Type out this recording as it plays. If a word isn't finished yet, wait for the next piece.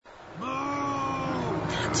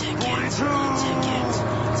Phoenix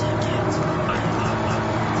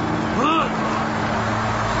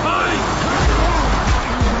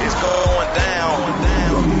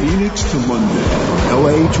to London,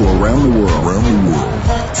 LA to around the world.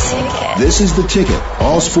 This is The Ticket.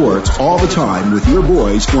 All sports, all the time, with your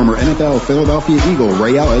boys, former NFL Philadelphia Eagle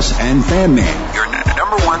Ray Ellis and Fan Man. Your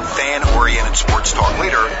number one fan-oriented sports talk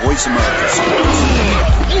leader, Voice America Sports.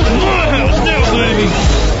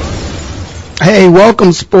 Hey,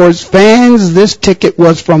 welcome sports fans. This ticket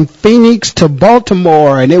was from Phoenix to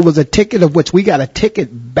Baltimore, and it was a ticket of which we got a ticket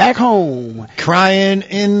back home. Crying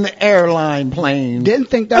in the airline plane.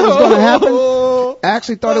 Didn't think that was going to happen.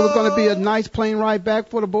 Actually thought it was going to be a nice plane ride back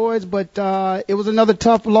for the boys, but it was another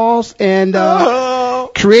tough loss, and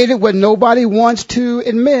created what nobody wants to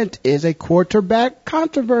admit is a quarterback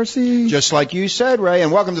controversy. Just like you said, Ray,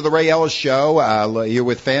 and welcome to the Ray Ellis Show. You're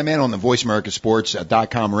with Fan Man on the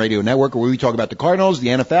VoiceAmericaSports.com radio network, where we talk about the Cardinals, the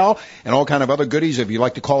NFL, and all kind of other goodies. If you'd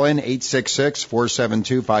like to call in,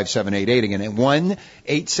 866-472-5788. Again, at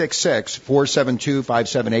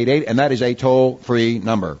 1-866-472-5788, and that is a toll-free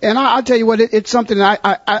number. And I'll tell you what, it's something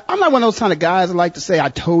I'm not one of those kind of guys that like to say, I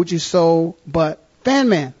told you so, but Fan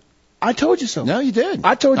Man, I told you so. No, you did.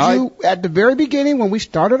 I told you at the very beginning when we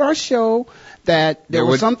started our show that there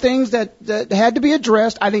were some things that had to be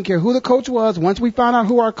addressed. I didn't care who the coach was. Once we found out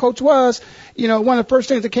who our coach was, one of the first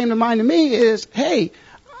things that came to mind to me is, hey,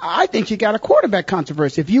 I think you got a quarterback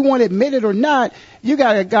controversy. If you want to admit it or not, you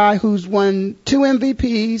got a guy who's won 2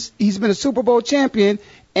 MVPs. He's been a Super Bowl champion,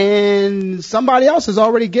 and somebody else has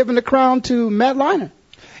already given the crown to Matt Leinart.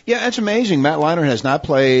 Yeah, that's amazing. Matt Leinart has not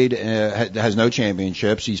played, has no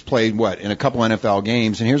championships. He's played, in a couple NFL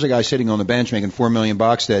games. And here's a guy sitting on the bench making $4 million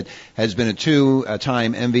that has been a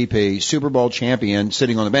 2-time MVP, Super Bowl champion,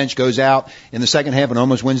 sitting on the bench, goes out in the second half and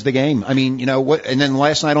almost wins the game. I mean, and then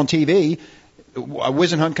last night on TV,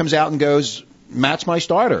 Whisenhunt comes out and goes, Matt's my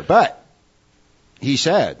starter. But he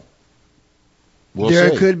said,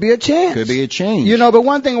 there could be a chance. Could be a change. But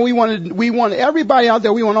one thing we want everybody out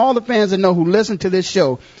there, we want all the fans to know who listen to this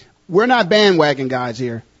show, we're not bandwagon guys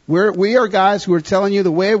here. We are guys who are telling you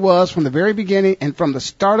the way it was from the very beginning and from the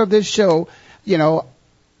start of this show.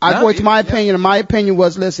 I voiced my opinion, and my opinion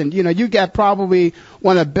was, listen, you got probably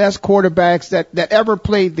one of the best quarterbacks that ever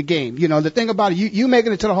played the game. The thing about it, you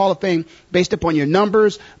making it to the Hall of Fame based upon your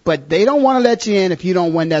numbers, but they don't want to let you in if you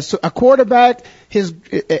don't win that. So a quarterback,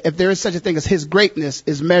 if there is such a thing as his greatness,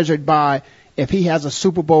 is measured by if he has a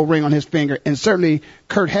Super Bowl ring on his finger, and certainly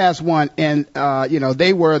Kurt has one, and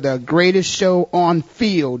they were the greatest show on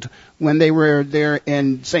field when they were there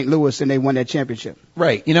in St. Louis and they won that championship.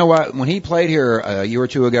 Right. You know what? When he played here a year or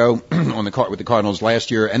two ago with the Cardinals last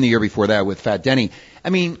year and the year before that with Fat Denny, I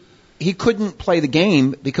mean, he couldn't play the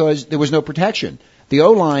game because there was no protection. The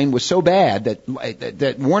O-line was so bad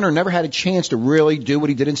that Warner never had a chance to really do what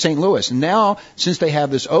he did in St. Louis. And now, since they have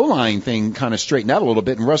this O-line thing kind of straightened out a little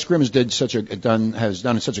bit, and Russ Grimm has done such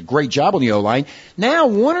a great job on the O-line, now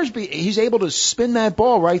he's able to spin that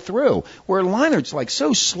ball right through. Where Leinart's like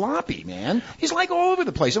so sloppy, man. He's like all over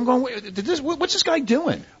the place. I'm going, what's this guy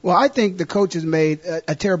doing? Well, I think the coaches made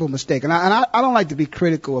a terrible mistake, and I don't like to be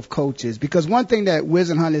critical of coaches, because one thing that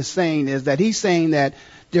Whisenhunt is saying is that he's saying that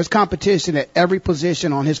there's competition at every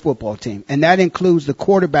position on his football team, and that includes the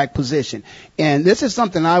quarterback position. And this is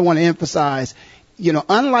something I want to emphasize.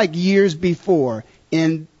 Unlike years before,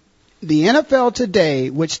 in the NFL today,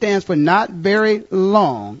 which stands for not for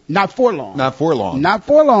long. No, you're not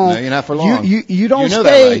for long. You don't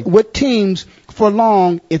stay with teams for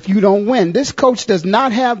long if you don't win. This coach does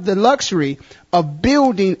not have the luxury of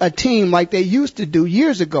building a team like they used to do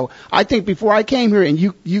years ago. I think before I came here, and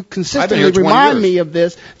you consistently remind me of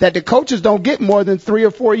this, that the coaches don't get more than 3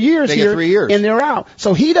 or 4 years they here, get 3 years. And they're out.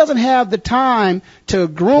 So he doesn't have the time to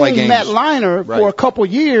groom Matt Leinart for a couple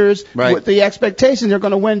years with the expectation they're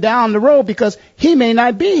going to win down the road, because he may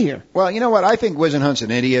not be here. Well, you know what? I think Whisenhunt's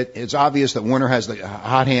an idiot. It's obvious that Warner has the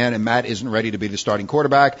hot hand and Matt isn't ready to be the starting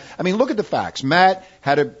quarterback. I mean, look at the facts. Matt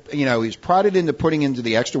he's prodded into putting into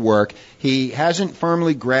the extra work. He hasn't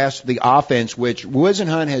firmly grasped the offense, which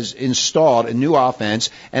Whisenhunt has installed a new offense.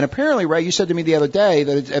 And apparently, Ray, you said to me the other day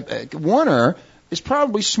that Warner is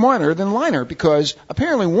probably smarter than Leinart, because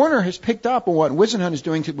apparently Warner has picked up on what Whisenhunt is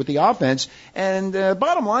doing with the offense. And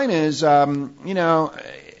bottom line is,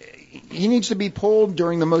 he needs to be pulled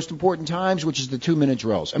during the most important times, which is the 2-minute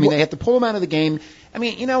drills. I mean, they have to pull him out of the game I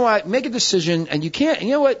mean, you know what? Make a decision, and you can't.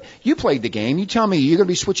 You know what? You played the game. You tell me you're going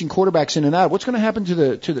to be switching quarterbacks in and out. What's going to happen to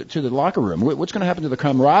the locker room? What's going to happen to the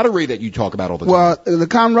camaraderie that you talk about all the time? Well, the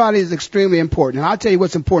camaraderie is extremely important. And I'll tell you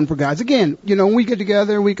what's important for guys. Again, when we get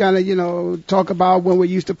together, we kind of, talk about when we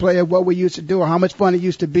used to play or what we used to do or how much fun it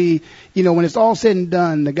used to be. When it's all said and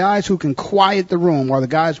done, the guys who can quiet the room are the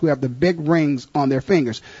guys who have the big rings on their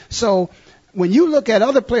fingers. So when you look at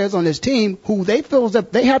other players on this team who they feel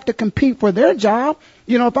that they have to compete for their job,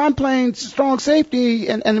 if I'm playing strong safety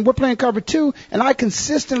and we're playing cover 2 and I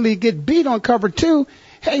consistently get beat on cover 2,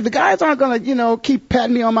 hey, the guys aren't going to, keep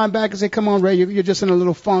patting me on my back and say, come on, Ray, you're just in a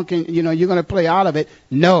little funk and, you're going to play out of it.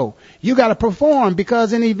 No, you got to perform,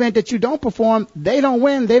 because in the event that you don't perform, they don't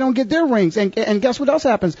win. They don't get their rings. And guess what else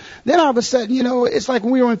happens? Then all of a sudden, it's like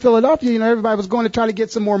when we were in Philadelphia, everybody was going to try to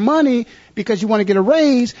get some more money because you want to get a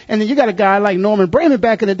raise. And then you got a guy like Norman Brayman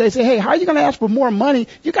back in the day say, hey, how are you going to ask for more money?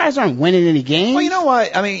 You guys aren't winning any games. Well, you know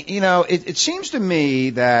what? I mean, it seems to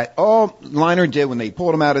me that all Leinart did when they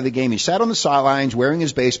pulled him out of the game, he sat on the sidelines wearing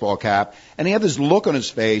his baseball cap, and he had this look on his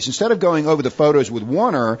face. Instead of going over the photos with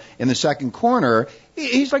Warner in the second corner,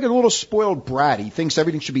 he's like a little spoiled brat. He thinks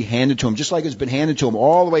everything should be handed to him, just like it's been handed to him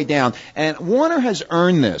all the way down. And Warner has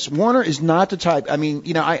earned this. Warner is not the type. I mean,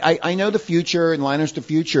 I know the future, and Leinart's the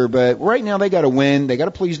future, but right now they got to win. They got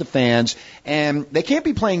to please the fans, and they can't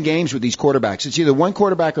be playing games with these quarterbacks. It's either one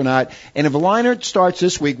quarterback or not. And if Leinart starts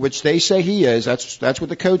this week, which they say he is, that's what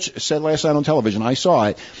the coach said last night on television. I saw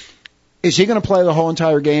it. Is he going to play the whole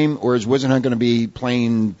entire game, or is Whisenhunt going to be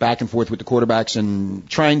playing back and forth with the quarterbacks and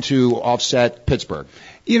trying to offset Pittsburgh?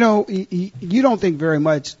 You don't think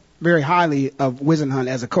very highly of Whisenhunt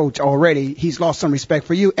as a coach already. He's lost some respect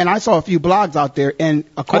for you. And I saw a few blogs out there, and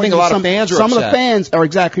according I think a lot of fans are upset. Some of the fans are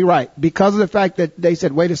exactly right, because of the fact that they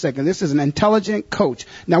said, wait a second, this is an intelligent coach.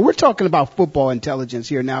 Now, we're talking about football intelligence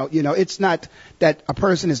here. Now, it's not that a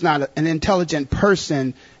person is not an intelligent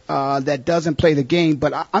person that doesn't play the game,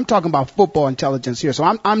 but I'm talking about football intelligence here. So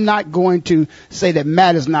I'm not going to say that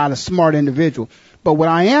Matt is not a smart individual. But what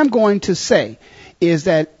I am going to say is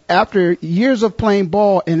that after years of playing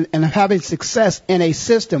ball and having success in a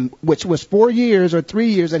system, which was 4 years or 3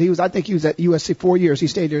 years that I think he was at USC 4 years. He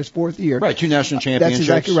stayed there his 4th year. Right, 2 national championships.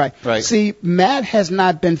 That's exactly right. See, Matt has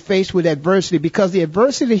not been faced with adversity, because the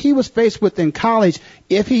adversity he was faced with in college,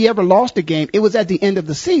 if he ever lost a game, it was at the end of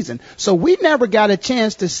the season. So we never got a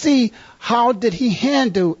chance to see how did he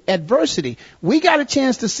handle adversity. We got a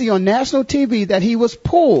chance to see on national TV that he was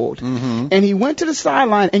pulled, and he went to the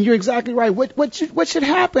sideline, and you're exactly right. What should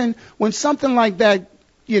happen when something like that,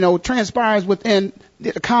 transpires within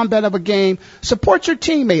the combat of a game? Support your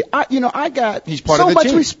teammate. I got so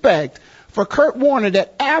much respect for Kurt Warner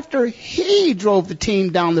that after he drove the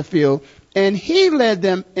team down the field and he led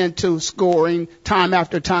them into scoring time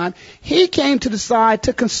after time, he came to the side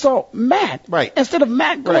to consult Matt. Right. Instead of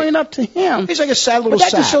Matt going up to him. He's like a sad little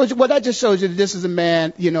sap. That just shows you that this is a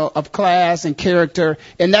man, of class and character,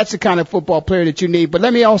 and that's the kind of football player that you need. But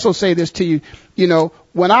let me also say this to you.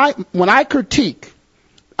 When I critique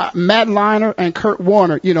Matt Leinart and Kurt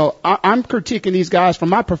Warner, I'm critiquing these guys from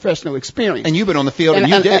my professional experience. And you've been on the field, and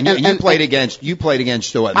you played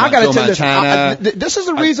against what? I got to tell Montana. you this is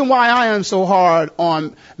the reason why I am so hard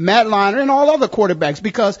on Matt Leinart and all other quarterbacks,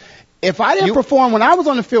 because if I didn't perform when I was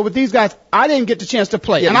on the field with these guys, I didn't get the chance to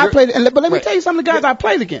play. Yeah, and I played. But let me tell you some of the guys I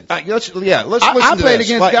played against. Let's listen to I played this.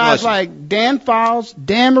 against guys like Dan Fouts,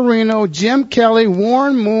 Dan Marino, Jim Kelly,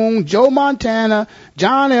 Warren Moon, Joe Montana,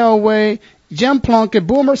 John Elway, Jim Plunkett,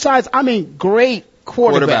 Boomer Esiason. I mean, great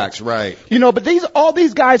quarterbacks. Right. But all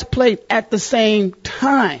these guys played at the same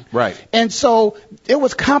time. Right. And so it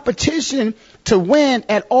was competition to win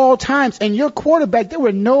at all times. And your quarterback, there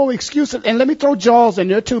were no excuses. And let me throw Jaws in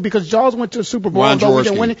there too, because Jaws went to the Super Bowl.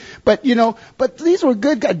 But these were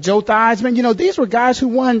good guys. Joe Theismann, these were guys who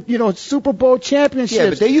won, Super Bowl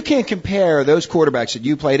championships. Yeah, but you can't compare those quarterbacks that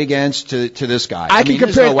you played against to this guy. I can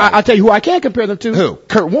compare. I'll tell you who I can't compare them to. Who?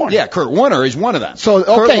 Kurt Warner. Yeah, Kurt Warner is one of them. So,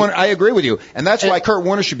 okay. Kurt Warner, I agree with you. And that's why Kurt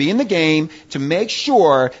Warner should be in the game, to make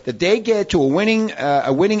sure that they get to a winning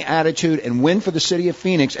attitude and win for the city of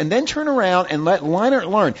Phoenix, and then turn around and let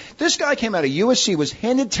Leinart learn. This guy came out of USC, was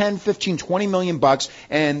handed 10, 15, 20 million bucks,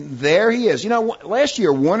 and there he is. Last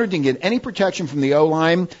year Warner didn't get any protection from the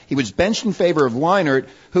O-line. He was benched in favor of Leinart,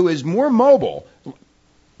 who is more mobile.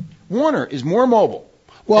 Warner is more mobile.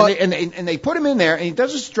 Well, and they put him in there, and he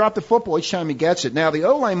doesn't just drop the football each time he gets it. Now the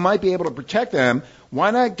O-line might be able to protect them.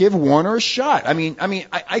 Why not give Warner a shot? I'm going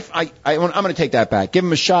to take that back. Give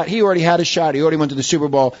him a shot. He already had a shot. He already went to the Super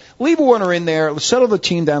Bowl. Leave Warner in there. Let's settle the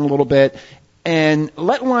team down a little bit, and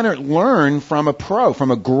let Leinart learn from a pro,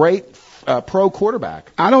 from a great pro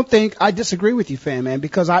quarterback. I disagree with you, fan man,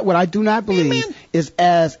 because what I do not believe is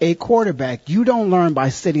as a quarterback, you don't learn by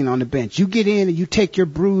sitting on the bench. You get in and you take your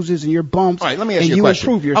bruises and your bumps. All right, let me ask you a question.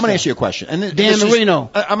 Improve yourself. I'm going to ask you a question. And Dan Marino.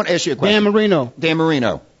 I'm going to ask you a question. Dan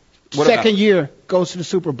Marino. Second year goes to the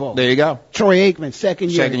Super Bowl. There you go. Troy Aikman, second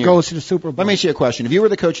year goes to the Super Bowl. Let me ask you a question. If you were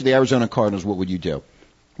the coach of the Arizona Cardinals, what would you do?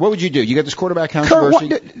 What would you do? You got this quarterback controversy.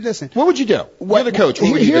 Listen. What would you do? You're the coach.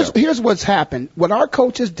 What would you do? Here's what's happened. What our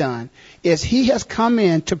coach has done is he has come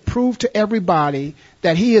in to prove to everybody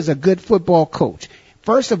that he is a good football coach.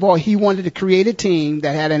 First of all, he wanted to create a team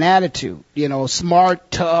that had an attitude, smart,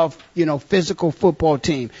 tough, physical football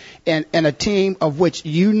team, and a team of which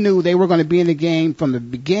you knew they were going to be in the game from the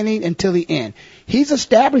beginning until the end. He's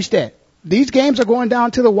established that. These games are going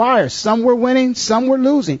down to the wire. Some were winning, some were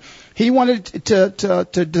losing. He wanted to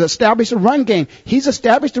establish a run game. He's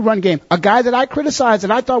established a run game. A guy that I criticized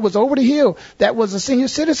that I thought was over the hill, that was a senior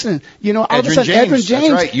citizen. All of a sudden, Edgerrin James.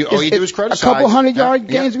 That's right. All you do is criticize. A couple 100-yard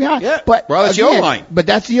games behind. Yeah. But that's the O-line. But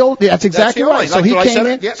that's exactly right. So he came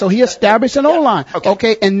in. So he established an O-line.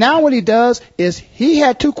 Okay. And now what he does is he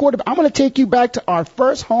had two quarterbacks. I'm going to take you back to our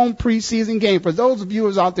first home preseason game. For those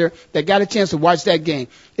viewers out there that got a chance to watch that game,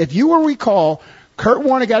 if you will recall, Kurt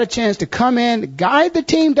Warner got a chance to come in, guide the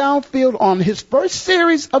team downfield on his first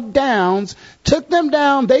series of downs, took them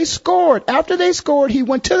down. They scored. After they scored, he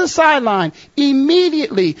went to the sideline.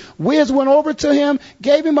 Immediately, Wiz went over to him,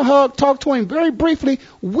 gave him a hug, talked to him very briefly.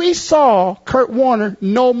 We saw Kurt Warner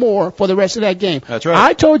no more for the rest of that game. That's right.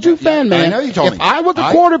 I told you, fan man, I know you told me. If I was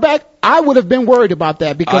the quarterback, I would have been worried about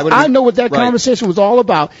that because I know what that conversation was all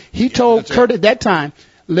about. He told Kurt at that time,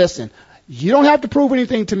 listen, you don't have to prove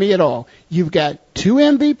anything to me at all. You've got 2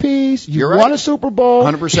 MVPs. You won a Super Bowl.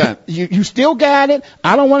 100%. You still got it.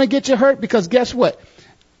 I don't want to get you hurt because guess what?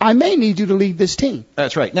 I may need you to lead this team.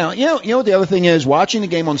 That's right. Now, you know what the other thing is? Watching the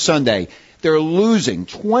game on Sunday, they're losing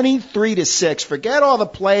 23-6. Forget all the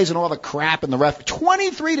plays and all the crap and the ref.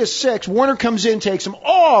 23-6. Warner comes in, takes them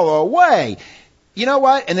all away. You know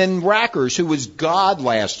what? And then Rackers, who was God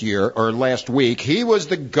last week, he was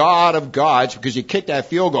the God of gods because he kicked that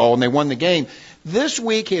field goal and they won the game. This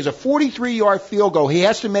week, he has a 43-yard field goal. He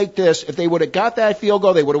has to make this. If they would have got that field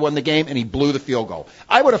goal, they would have won the game, and he blew the field goal.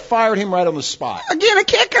 I would have fired him right on the spot. Again, a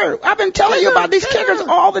kicker. I've been telling you about these kickers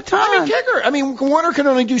all the time. Warner can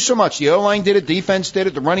only do so much. The O-line did it. Defense did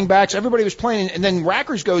it. The running backs. Everybody was playing. And then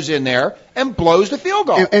Rackers goes in there and blows the field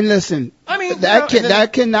goal. And listen, that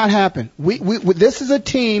cannot happen. We this is a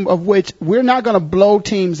team of which we're not going to blow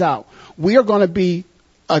teams out. We are going to be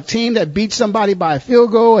a team that beats somebody by a field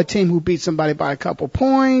goal, a team who beats somebody by a couple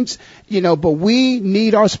points, but we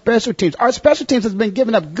need our special teams. Our special teams has been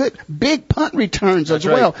giving up good, big punt returns as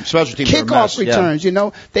well. Special teams kickoff returns,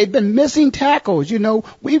 They've been missing tackles,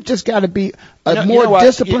 We've just got to be a more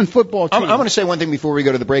disciplined football team. I'm going to say one thing before we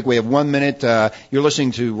go to the break. We have 1 minute. You're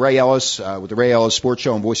listening to Ray Ellis with the Ray Ellis Sports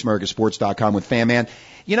Show on VoiceAmericaSports.com with Fan Man.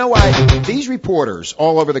 You know what? These reporters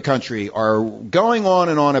all over the country are going on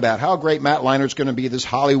and on about how great Matt Leinert's going to be, this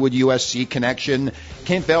Hollywood-USC connection.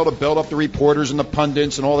 Can't fail to build up the reporters and the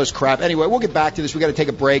pundits and all this crap. Anyway, we'll get back to this. We've got to take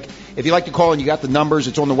a break. If you'd like to call and you got the numbers,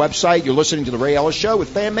 it's on the website. You're listening to the Ray Ellis Show with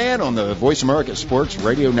Fan Man on the Voice America Sports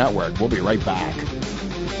Radio Network. We'll be right back.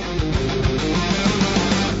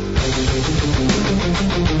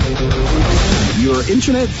 Your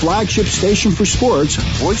internet flagship station for sports,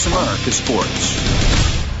 Voice America Sports.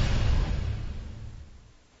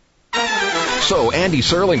 So Andy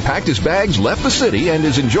Serling packed his bags, left the city, and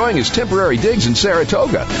is enjoying his temporary digs in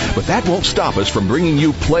Saratoga. But that won't stop us from bringing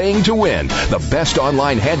you Playing to Win, the best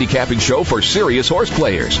online handicapping show for serious horse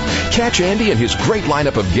players. Catch Andy and his great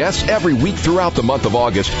lineup of guests every week throughout the month of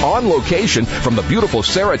August on location from the beautiful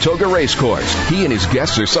Saratoga Racecourse. He and his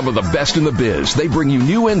guests are some of the best in the biz. They bring you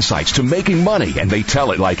new insights to making money, and they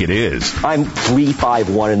tell it like it is. I'm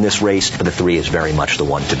 3-5-1 in this race, but the 3 is very much the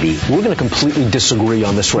one to beat. We're going to completely disagree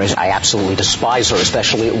on this race. I absolutely despise her,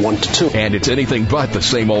 especially at 1-2. And it's anything but the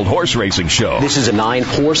same old horse racing show. This is a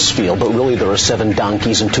 9-horse field, but really there are 7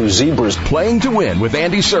 donkeys and 2 zebras. Playing to Win with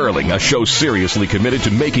Andy Serling, a show seriously committed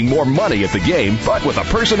to making more money at the game, but with a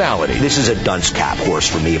personality. This is a dunce cap horse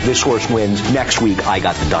for me. If this horse wins, next week I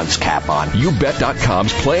got the dunce cap on.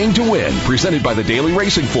 YouBet.com's Playing to Win, presented by the Daily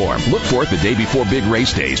Racing Form. Look for it the day before big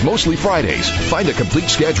race days, mostly Fridays. Find a complete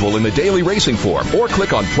schedule in the Daily Racing Form or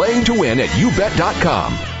click on Playing to Win at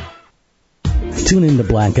YouBet.com. Tune in to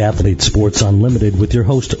Black Athlete Sports Unlimited with your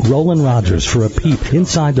host, Roland Rogers, for a peep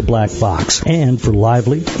inside the black box and for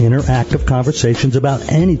lively, interactive conversations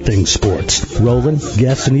about anything sports. Roland,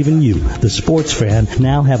 guests, and even you, the sports fan,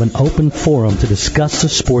 now have an open forum to discuss the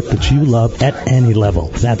sport that you love at any level.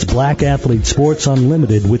 That's Black Athlete Sports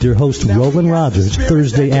Unlimited with your host, Roland Rogers,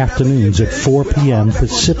 Thursday afternoons at 4 p.m.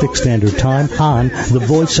 Pacific Standard Time on the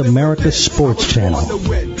Voice America Sports Channel.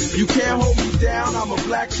 You can't hold me down, I'm a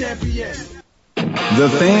black champion. The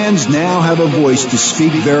fans now have a voice to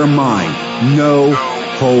speak their mind. No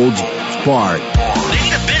holds barred. They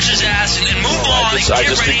need to bitch his ass and move on. I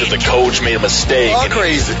just think that the coach made a mistake. All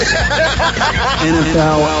crazy.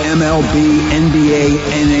 NFL, MLB, NBA,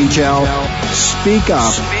 NHL. Speak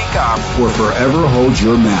up or forever hold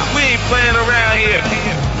your mouth. We ain't playing around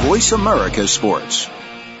here. Voice America Sports.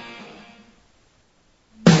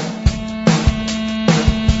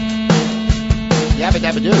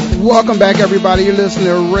 Welcome back, everybody. You're listening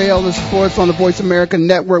to Rail of Sports on the Voice America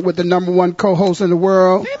Network with the number one co-host in the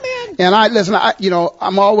world. And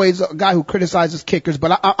I'm always a guy who criticizes kickers,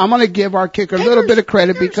 but I'm going to give our kicker a little bit of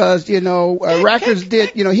credit because, Rackers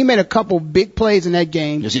did, he made a couple big plays in that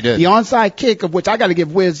game. Yes, he did. The onside kick, of which I got to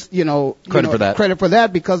give Wiz, credit for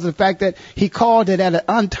that because of the fact that he called it at an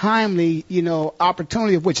untimely,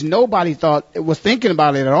 opportunity of which nobody thought was thinking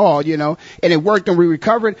about it at all, and it worked and we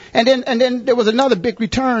recovered. And then there was another big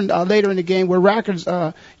return later in the game where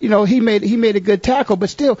Rackers, he made a good tackle, but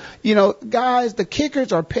still, guys, the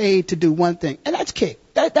kickers are paid to do one thing, and that's kick.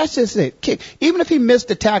 That's just it. Kick. Even if he missed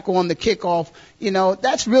the tackle on the kickoff,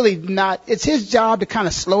 that's really not, it's his job to kind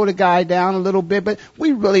of slow the guy down a little bit, but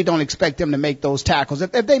we really don't expect them to make those tackles.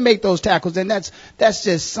 If they make those tackles, then that's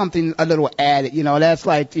just something a little added, that's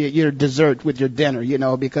like your dessert with your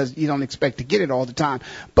dinner, because you don't expect to get it all the time.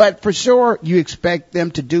 But for sure, you expect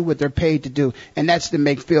them to do what they're paid to do, and that's to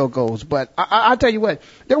make field goals. But I'll tell you what,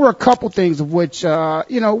 there were a couple things of which,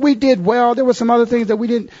 we did well. There were some other things that we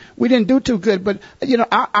didn't do too good, but,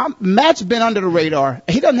 Matt's been under the radar.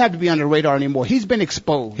 He doesn't have to be under the radar anymore. He's been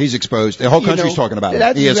exposed. He's exposed. The whole country's talking about it.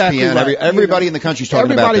 That's ESPN, exactly right. everybody in the country's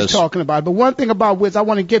talking about this. Everybody's talking about it. But one thing about Wiz, I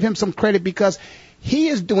want to give him some credit because he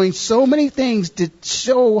is doing so many things to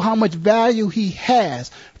show how much value he has,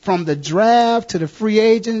 from the draft to the free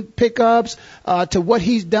agent pickups, to what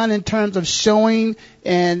he's done in terms of showing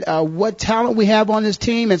and what talent we have on this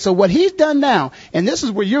team. And so what he's done now, and this is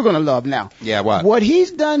what you're going to love now. Yeah, what? What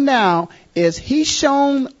he's done now is he's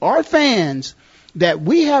shown our fans that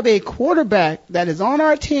we have a quarterback that is on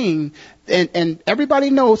our team and everybody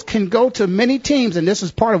knows can go to many teams, and this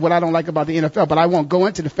is part of what I don't like about the NFL, but I won't go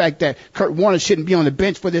into the fact that Kurt Warner shouldn't be on the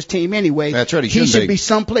bench for this team anyway. That's right, he should be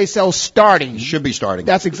someplace else starting. He should be starting.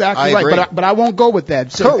 That's exactly right. Agree. But I won't go with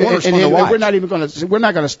that. So, Kurt Warner's fun to watch. We're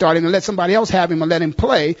not going to start him and let somebody else have him and let him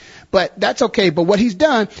play, but that's okay. But what he's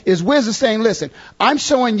done is Wiz is saying, listen, I'm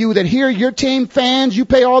showing you that here, your team fans, you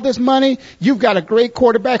pay all this money, you've got a great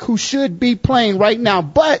quarterback who should be playing right now,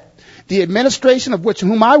 but the administration of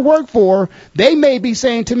whom I work for, they may be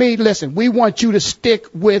saying to me, listen, we want you to stick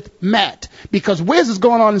with Matt. Because Wiz is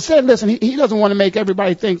going on and said, listen, he doesn't want to make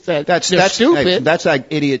everybody think that they're stupid. Hey, that's that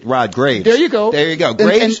idiot Rod Graves. There you go.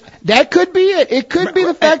 Graves. And that could be it. It could be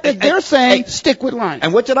the fact that they're saying stick with Ryan.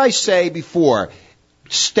 And what did I say before?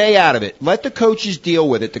 Stay out of it. Let the coaches deal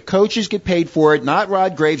with it. The coaches get paid for it, not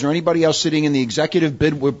Rod Graves or anybody else sitting in the executive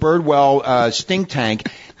Birdwell stink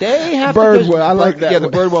tank. They have Birdwell, I like that. Yeah, the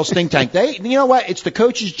Birdwell stink tank. You know what? It's the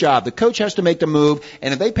coach's job. The coach has to make the move.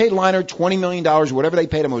 And if they paid Leinart $20 million or whatever they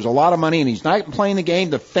paid him, it was a lot of money, and he's not playing the game,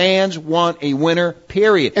 the fans want a winner,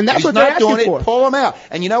 period. And that's what they're asking for. He's not doing it, pull him out.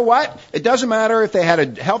 And you know what? It doesn't matter if they had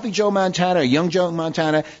a healthy Joe Montana, a young Joe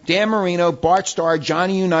Montana, Dan Marino, Bart Starr,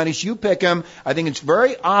 Johnny Unitas, you pick them. I think it's very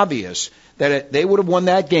obvious that they would have won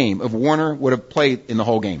that game if Warner would have played in the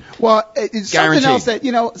whole game. Well, it's something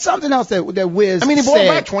else that that Wiz. I mean, he brought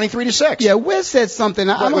back 23-6. Yeah, Wiz said something.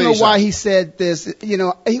 I don't know why he said this.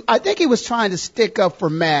 I think he was trying to stick up for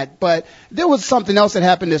Matt, but there was something else that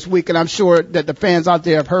happened this week, and I'm sure that the fans out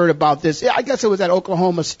there have heard about this. I guess it was at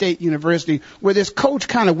Oklahoma State University where this coach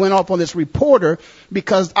kind of went off on this reporter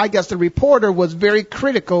because I guess the reporter was very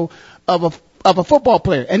critical of a football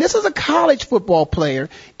player. And this is a college football player.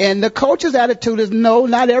 And the coach's attitude is, no,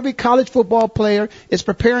 not every college football player is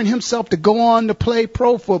preparing himself to go on to play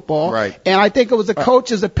pro football. Right. And I think it was the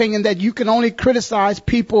coach's opinion that you can only criticize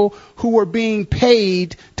people who are being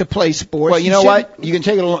paid to play sports. Well, you know what? You can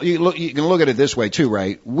take it. You can look at it this way too,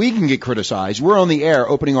 right? We can get criticized. We're on the air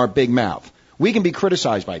opening our big mouth. We can be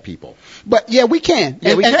criticized by people. But yeah, we can.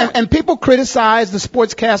 Yeah, we can. And people criticize the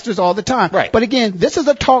sportscasters all the time. Right. But again, this is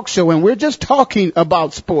a talk show and we're just talking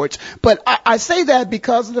about sports. But I say that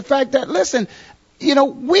because of the fact that, listen,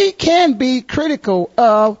 we can be critical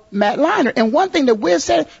of Matt Leinart. And one thing that Wiz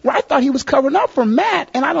said, where I thought he was covering up for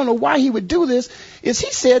Matt, and I don't know why he would do this, is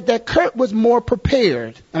he said that Kurt was more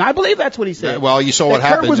prepared. And I believe that's what he said. Well, you saw what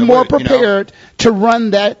happened. Kurt was more prepared to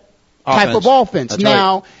run that type of offense. That's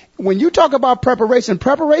now, right. When you talk about preparation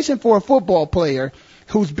for a football player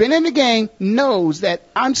who's been in the game knows that,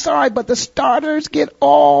 I'm sorry, but the starters get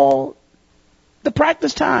all the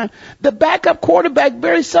practice time. The backup quarterback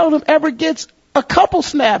very seldom ever gets a couple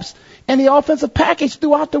snaps in the offensive package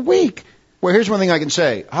throughout the week. Well, here's one thing I can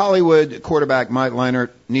say. Hollywood quarterback Mike Leinart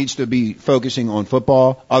needs to be focusing on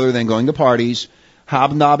football other than going to parties,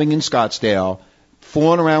 hobnobbing in Scottsdale,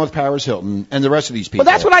 fooling around with Paris Hilton, and the rest of these people.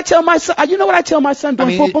 Well, that's what I tell my son. You know what I tell my son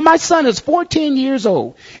during football? My son is 14 years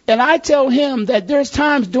old, and I tell him that there's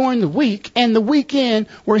times during the week and the weekend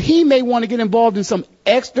where he may want to get involved in some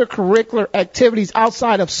extracurricular activities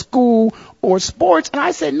outside of school or sports. And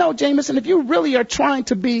I said, no, Jameson, if you really are trying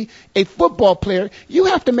to be a football player, you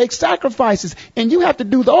have to make sacrifices, and you have to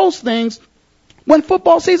do those things when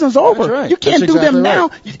football season's over. That's right. You can't That's do them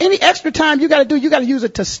exactly now. Any extra time you got to use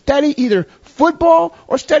it to study either football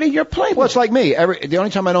or study your playbook. Well, it's like me. The only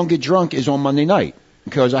time I don't get drunk is on Monday night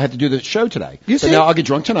because I have to do the show today. You see? But now I'll get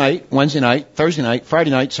drunk tonight, Wednesday night, Thursday night, Friday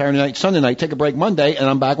night, Saturday night, Sunday night, take a break Monday, and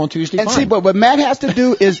I'm back on Tuesday. And see, but what Matt has to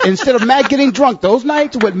do is, instead of Matt getting drunk those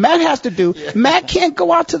nights, what Matt has to do, Matt can't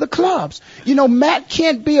go out to the clubs. Matt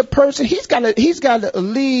can't be a person. He's got to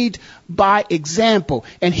lead by example,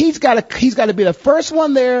 and he's got to be the first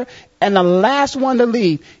one there and the last one to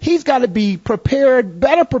leave. He's got to be prepared,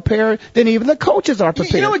 better prepared than even the coaches are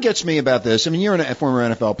prepared. You know what gets me about this? I mean, you're a former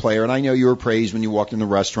NFL player, and I know you were praised when you walked into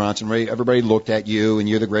restaurants, and everybody looked at you, and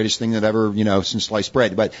you're the greatest thing that ever, since sliced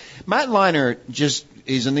bread. But Matt Leinart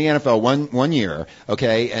is in the NFL one year,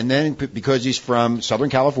 okay, and then because he's from Southern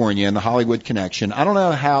California and the Hollywood connection, I don't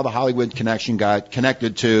know how the Hollywood connection got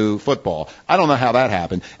connected to football. I don't know how that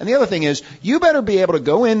happened. And the other thing is, you better be able to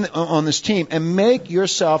go in on this team and make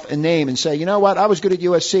yourself a name and say, you know what, I was good at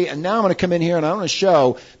USC, and now I'm going to come in here and I'm going to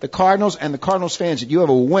show the Cardinals and the Cardinals fans that you have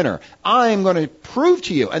a winner. I'm going to prove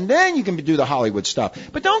to you, and then you can do the Hollywood stuff.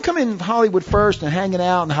 But don't come in Hollywood first and hanging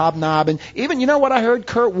out and hobnobbing. Even, you know what, I heard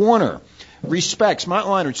Kurt Warner respects Matt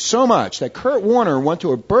Leinart so much that Kurt Warner went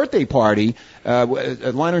to a birthday party,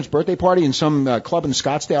 Leinart's birthday party in some club in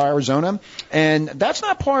Scottsdale, Arizona, and that's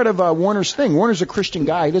not part of Warner's thing. Warner's a Christian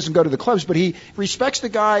guy. He doesn't go to the clubs, but he respects the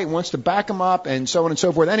guy, wants to back him up, and so on and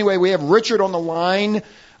so forth. Anyway, we have Richard on the line.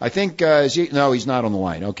 I think, no, he's not on the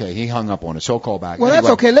line. Okay, he hung up on us, so I'll call back. Well, anyway.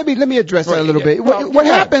 That's okay. Let me address that a little bit. Well, what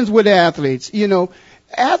happens with athletes,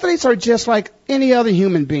 athletes are just like any other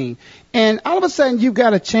human being. And all of a sudden, you've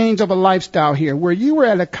got a change of a lifestyle here where you were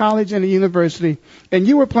at a college and a university and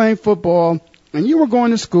you were playing football and you were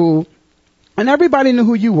going to school and everybody knew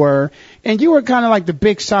who you were and you were kind of like the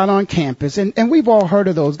big shot on campus. And we've all heard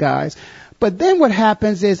of those guys. But then what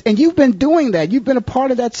happens is, and you've been doing that, you've been a part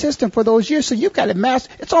of that system for those years, so you've got to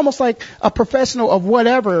master. It's almost like a professional of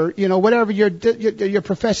whatever, whatever your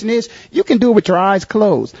profession is, you can do it with your eyes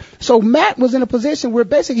closed. So Matt was in a position where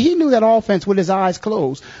basically he knew that offense with his eyes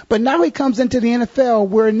closed. But now he comes into the NFL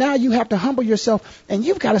where now you have to humble yourself and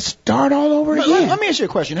you've got to start all over again. Let me ask you a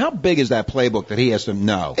question. How big is that playbook that he has to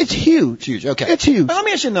know? It's huge. It's huge, okay. It's huge. But let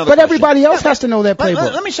me ask you another question. But everybody else has to know that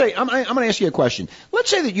playbook. Let me say, I'm going to ask you a question. Let's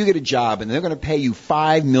say that you get a job and they're going to pay you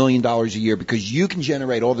 $5 million a year because you can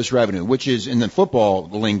generate all this revenue, which is in the football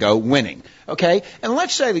lingo winning. Okay, and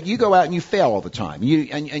let's say that you go out and you fail all the time,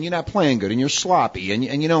 and you're not playing good, and you're sloppy, and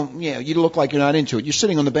you don't, you look like you're not into it. You're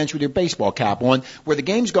sitting on the bench with your baseball cap on, where the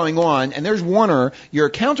game's going on, and there's Warner, your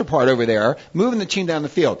counterpart over there, moving the team down the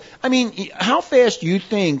field. I mean, how fast do you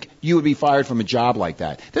think you would be fired from a job like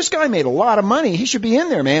that? This guy made a lot of money. He should be in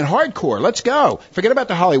there, man. Hardcore. Let's go. Forget about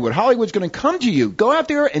the Hollywood. Hollywood's going to come to you. Go out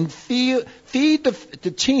there and feed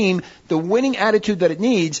the team the winning attitude that it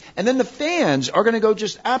needs, and then the fans are going to go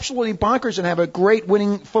just absolutely bonkers and have a great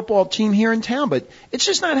winning football team here in town. But it's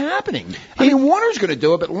just not happening. I mean, Warner's going to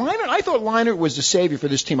do it, but Leinart, I thought Leinart was the savior for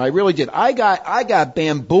this team. I really did. I got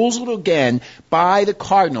bamboozled again by the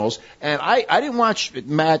Cardinals, and I didn't watch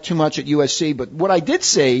Matt too much at USC, but what I did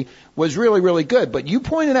see was really, really good. But you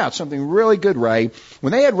pointed out something really good, Ray.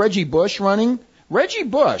 When they had Reggie Bush running, Reggie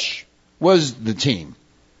Bush was the team.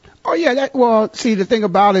 Oh yeah, see, the thing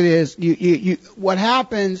about it is, what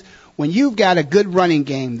happens when you've got a good running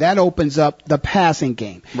game, that opens up the passing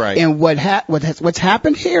game. Right. And what's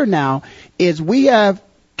happened here now is we have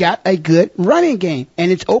got a good running game,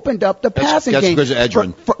 and it's opened up the passing game. That's because of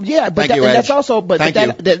Edgerrin. That's also,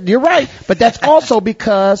 you're right, but that's also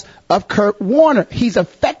because of Kurt Warner. He's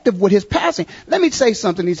effective with his passing. Let me say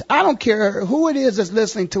something. I don't care who it is that's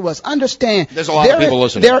listening to us. Understand. There's a lot of people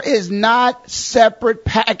listening. There is not separate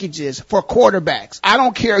packages for quarterbacks. I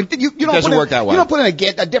don't care. You don't doesn't work that way. You don't put in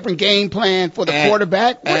a different game plan for the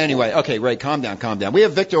quarterback. Anyway, okay, Ray, calm down. We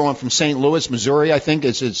have Victor on from St. Louis, Missouri. I think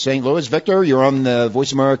it's St. Louis. Victor, you're on the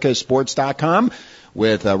VoiceAmericaSports.com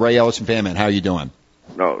with Ray Ellis and Fan Man. How are you doing?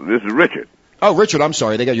 No, this is Richard. Oh, Richard, I'm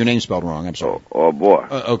sorry. They got your name spelled wrong. I'm sorry. Oh boy.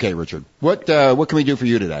 Okay, Richard. What can we do for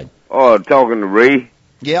you today? Talking to Ray.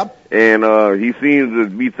 Yep. And he seems to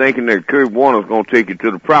be thinking that Kurt Warner's going to take you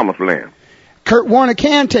to the promised land. Kurt Warner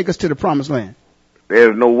can take us to the promised land.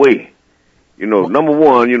 There's no way. Number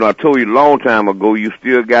one, I told you a long time ago, you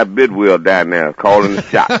still got Bidwell down there calling the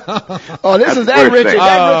shots. This is that Richard.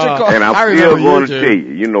 That Richard call. And I'm still going to tell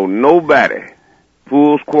you, nobody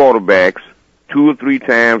fools quarterbacks 2 or 3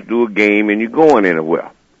 times do a game and you're going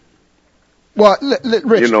anywhere. Well,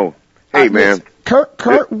 Richard. Hey, man.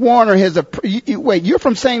 Kurt Warner has wait, you're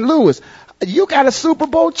from St. Louis. You got a Super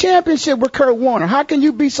Bowl championship with Kurt Warner. How can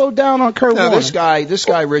you be so down on Kurt Warner? This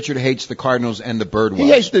guy, Richard, hates the Cardinals and the Birdwells. He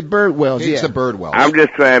hates the Birdwells, He hates the Birdwells. I'm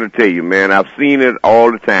just trying to tell you, man, I've seen it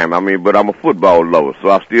all the time. But I'm a football lover, so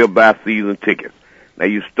I still buy season tickets. Now,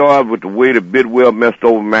 you start with the way the Bidwell messed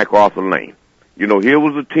over MacArthur Lane. Here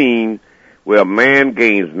was a team where a man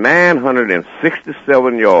gains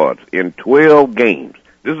 967 yards in 12 games.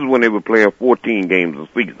 This is when they were playing 14 games a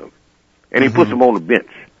season. And he puts them on the bench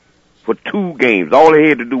for 2 games. All they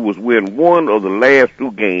had to do was win one of the last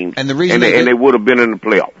 2 games, and they would have been in the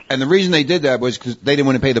playoffs. And the reason they did that was because they didn't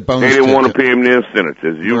want to pay the bonus. They didn't want to pay him the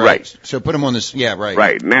incentives. You're right. So put him on this. Yeah, right.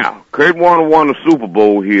 Right. Now, Kurt Warner won the Super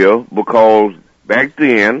Bowl here because back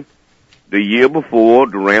then, the year before,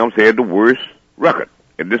 the Rams had the worst record.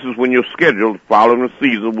 And this is when your schedule following the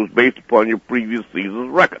season was based upon your previous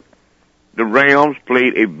season's record. The Rams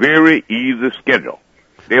played a very easy schedule.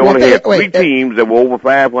 They only had 3 teams that were over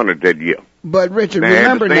 500 that year. But, Richard,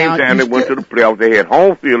 remember now... At the same time they went to the playoffs, they had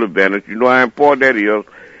home field advantage. You know how important that is.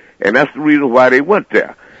 And that's the reason why they went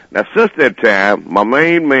there. Now, since that time, my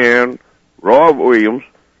main man, Roy Williams,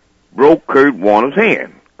 broke Kurt Warner's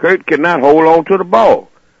hand. Kurt cannot hold on to the ball.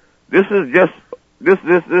 This is just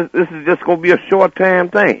going to be a short-time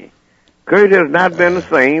thing. Kurt has not been the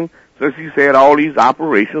same since he's had all these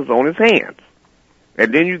operations on his hands.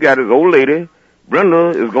 And then you got his old lady... Brenda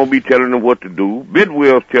is going to be telling him what to do.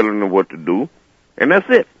 Bidwell's telling him what to do. And that's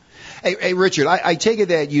it. Hey, Richard, I take it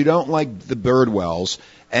that you don't like the Birdwells,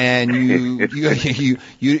 and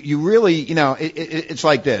you really, it's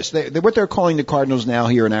like this. What they're calling the Cardinals now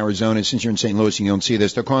here in Arizona, since you're in St. Louis and you don't see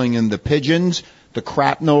this, they're calling them the Pigeons, the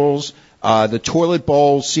Crapnels, the Toilet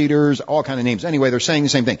Bowl Cedars, all kind of names. Anyway, they're saying the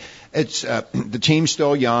same thing. It's the team's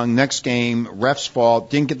still young. Next game, ref's fault,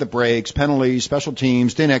 didn't get the breaks, penalties, special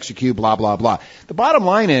teams, didn't execute, blah, blah, blah. The bottom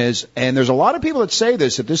line is, and there's a lot of people that say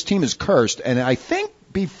this, that this team is cursed, and I think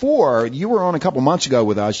before, you were on a couple months ago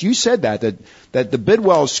with us, you said that the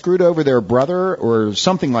Bidwells screwed over their brother or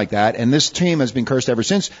something like that, and this team has been cursed ever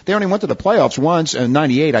since. They only went to the playoffs once in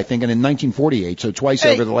 98, I think, and in 1948, so twice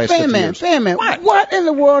over the last 50 years. Man, what in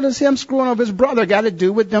the world has him screwing over his brother got to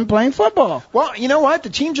do with them playing football? Well, you know what? The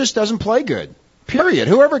team just doesn't play good. Period.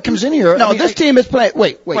 Whoever comes in here. No, this team is playing.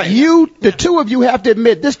 Wait. The two of you have to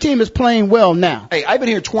admit this team is playing well now. Hey, I've been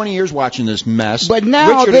here 20 years watching this mess. But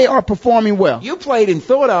now Richard, they are performing well. You played in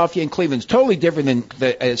Philadelphia and Cleveland. It's totally different than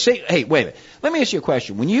hey, wait a minute. Let me ask you a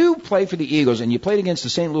question. When you played for the Eagles and you played against the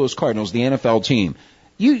St. Louis Cardinals, the NFL team,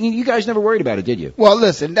 you guys never worried about it, did you? Well,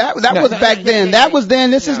 listen, that was back then. That was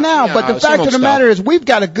then. This is now. But the fact of the matter is, we've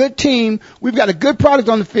got a good team. We've got a good product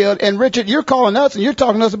on the field. And Richard, you're calling us and you're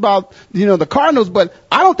talking to us about the Cardinals, but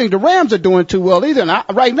I don't think the Rams are doing too well either.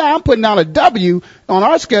 And right now, I'm putting out a W on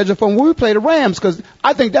our schedule from when we play the Rams because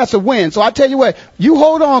I think that's a win. So I tell you what, you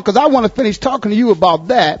hold on because I want to finish talking to you about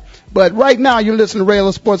that. But right now, you're listening to Ray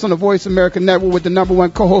Ellis Sports on the Voice America Network with the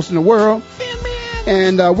 #1 co-host in the world.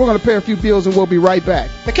 And we're going to pay a few bills, and we'll be right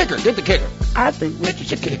back. The kicker. Get the kicker. I think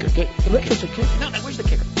Richard's a kicker. Richard's a kicker. No, where's the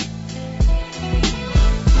kicker?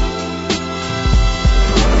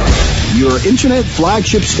 Your internet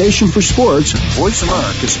flagship station for sports, Voice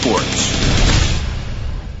America Sports.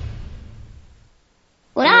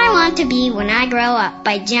 What I Want to Be When I Grow Up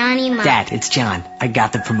by Johnny Marr. Dad, it's John. I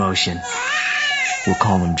got the promotion. We'll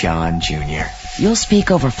call him John Jr. You'll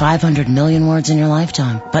speak over 500 million words in your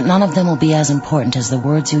lifetime, but none of them will be as important as the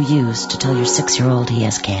words you use to tell your 6-year-old he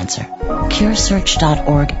has cancer.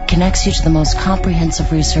 CureSearch.org connects you to the most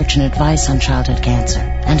comprehensive research and advice on childhood cancer,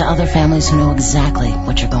 and to other families who know exactly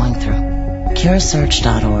what you're going through.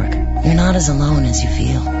 CureSearch.org. You're not as alone as you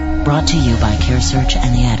feel. Brought to you by CureSearch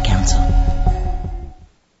and the Ad Council.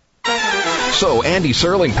 So Andy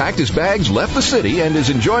Serling packed his bags, left the city, and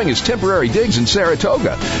is enjoying his temporary digs in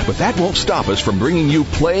Saratoga. But that won't stop us from bringing you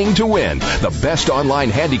Playing to Win, the best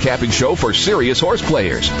online handicapping show for serious horse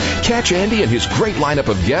players. Catch Andy and his great lineup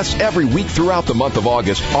of guests every week throughout the month of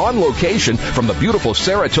August on location from the beautiful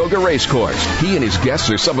Saratoga Racecourse. He and his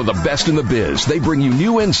guests are some of the best in the biz. They bring you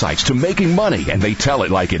new insights to making money, and they tell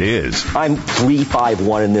it like it is. I'm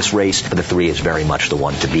 3-5-1 in this race, but the 3 is very much the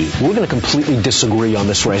one to beat. We're going to completely disagree on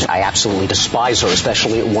this race. I absolutely despise her,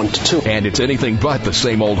 especially at 1-2. And it's anything but the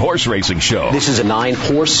same old horse racing show. This is a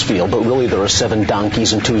 9-horse field, but really there are 7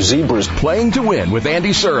 donkeys and 2 zebras. Playing to Win with Andy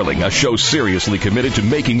Serling, a show seriously committed to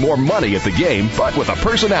making more money at the game, but with a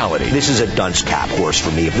personality. This is a dunce cap horse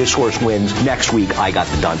for me. If this horse wins, next week I got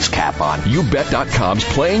the dunce cap on. YouBet.com's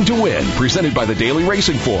Playing to Win, presented by the Daily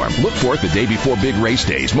Racing Form. Look for it the day before big race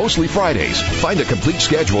days, mostly Fridays. Find a complete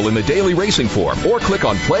schedule in the Daily Racing Form or click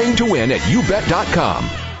on Playing to Win at YouBet.com.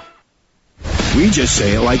 We just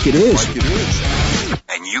say it like it is.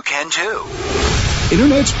 And you can too.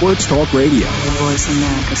 Internet Sports Talk Radio. The Voice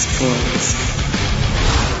America Sports.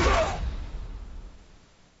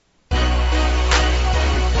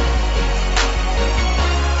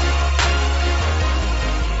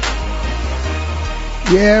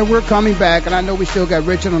 Yeah, we're coming back, and I know we still got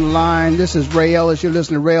Richard on the line. This is Ray Ellis. You're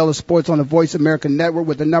listening to Ray Ellis Sports on the Voice America Network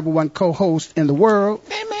with the #1 co-host in the world.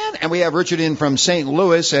 Hey, man. And we have Richard in from St.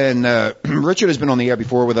 Louis, and Richard has been on the air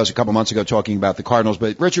before with us a couple months ago talking about the Cardinals.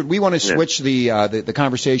 But, Richard, we want to switch the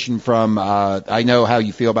conversation from I know how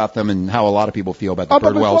you feel about them and how a lot of people feel about the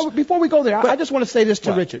Birdwells. Before we go there, I just want to say this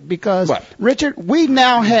to Richard, because, Richard, we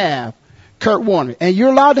now have Kurt Warner, and you're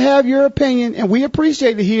allowed to have your opinion, and we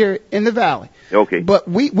appreciate it here in the Valley. Okay. But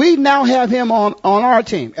we now have him on our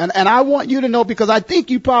team. And I want you to know, because I think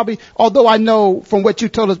you probably, although I know from what you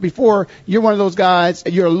told us before, you're one of those guys,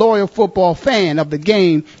 you're a loyal football fan of the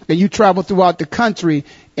game, and you travel throughout the country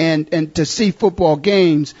and to see football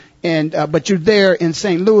games. And but you're there in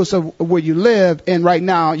St. Louis, where you live, and right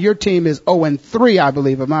now your team is 0-3, I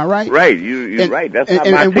believe. Am I right? Right, you're right. That's not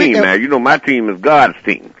my team now. You know, my team is God's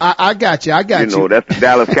team. I got you. You know, that's the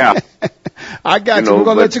Dallas Cowboys. I got you. We're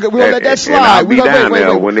gonna let you go. We're gonna let that slide. And I'll be down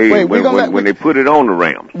there when they put it on the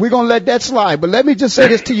Rams. We're gonna let that slide. But let me just say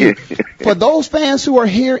this to you: for those fans who are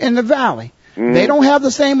here in the Valley. Mm-hmm. They don't have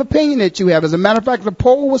the same opinion that you have. As a matter of fact, the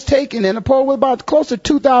poll was taken, and the poll was about close to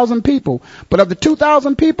 2,000 people. But of the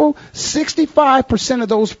 2,000 people, 65% of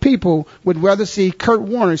those people would rather see Kurt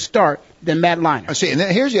Warner start than Matt Leinart. See, and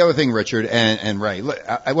here's the other thing, Richard and Ray. Look,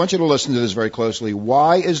 I want you to listen to this very closely.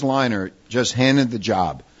 Why is Leinart just handed the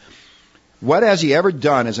job? What has he ever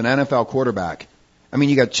done as an NFL quarterback? I mean,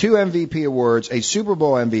 you got 2 MVP awards, a Super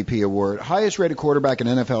Bowl MVP award, highest rated quarterback in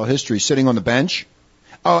NFL history sitting on the bench.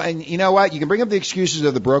 Oh, and you know what? You can bring up the excuses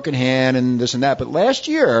of the broken hand and this and that, but last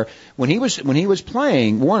year when he was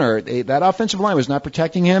playing, Warner, that offensive line was not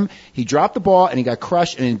protecting him. He dropped the ball and he got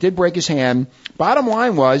crushed, and it did break his hand. Bottom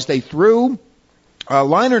line was they threw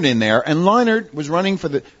Leinart in there, and Leinart was running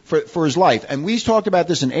for his life. And we talked about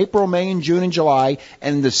this in April, May, and June, and July,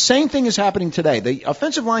 and the same thing is happening today. The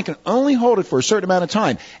offensive line can only hold it for a certain amount of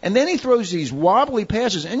time, and then he throws these wobbly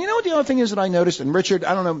passes. And you know what the other thing is that I noticed, and Richard,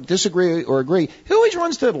 I don't know, disagree or agree, he always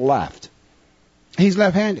runs to the left. He's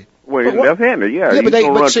left-handed. Well, he's left-handed, yeah. He's going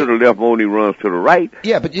to run to the left more than he runs to the right.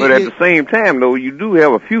 Yeah, but at the same time, though, you do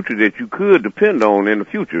have a future that you could depend on in the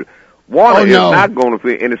future. Warner is not going to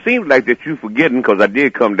fit, and it seems like that you're forgetting, because I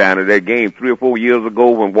did come down to that game 3 or 4 years ago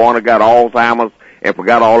when Warner got Alzheimer's and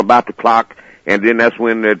forgot all about the clock, and then that's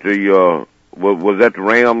when was that the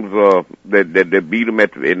Rams that beat them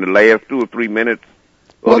in the last 2 or 3 minutes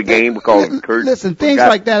of the game because Kurt. Listen, things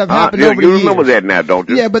like that have happened over the years. You remember that now, don't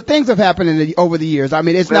you? Yeah, but things have happened over the years. I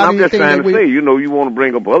mean, it's not I'm just trying to say, you know, you want to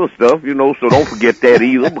bring up other stuff, you know, so don't forget that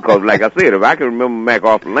either, because like I said, if I can remember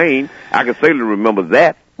MacArthur Lane, I can certainly remember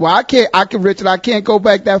that. Well, Richard, I can't go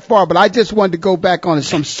back that far, but I just wanted to go back on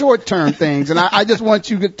some short-term things, and I just want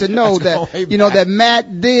you to know that, you know, that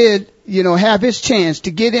Matt did, you know, have his chance to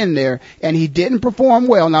get in there, and he didn't perform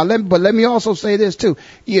well. Now, let me also say this too.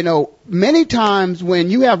 You know, many times when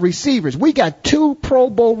you have receivers, we got 2 Pro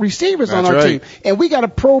Bowl receivers on our team, and we got a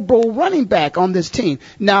Pro Bowl running back on this team.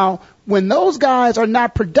 Now, when those guys are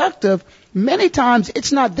not productive, Many times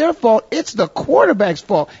it's not their fault, it's the quarterback's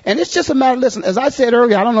fault. And it's just a matter, listen, as I said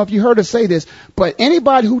earlier, I don't know if you heard us say this, but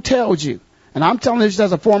anybody who tells you, and I'm telling this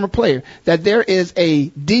as a former player, that there is a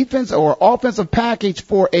defense or offensive package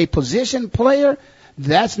for a position player,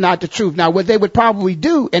 that's not the truth. Now, what they would probably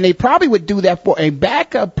do, and they probably would do that for a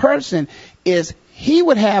backup person, is he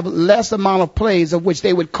would have less amount of plays of which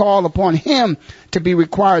they would call upon him to be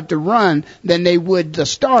required to run than they would the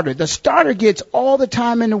starter. The starter gets all the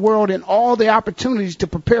time in the world and all the opportunities to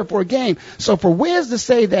prepare for a game. So for Wiz to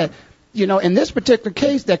say that, you know, in this particular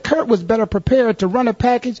case, that Kurt was better prepared to run a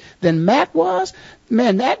package than Mac was,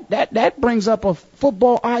 man, that brings up a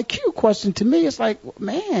football IQ question to me. It's like,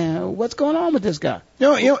 man, what's going on with this guy?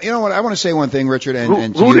 You know what? I want to say one thing, Richard.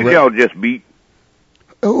 Who did y'all just beat?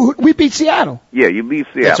 We beat Seattle. Yeah, you beat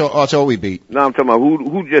Seattle. That's all we beat. No, I'm talking about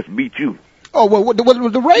who just beat you? Oh, well, the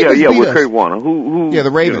Ravens beat with us. Kurt Warner. Who? Yeah,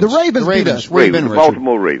 the Ravens. The Ravens beat us. The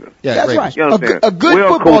Baltimore Ravens. Yeah, that's Ravens. right. You understand? A good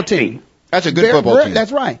football team. That's a good football team.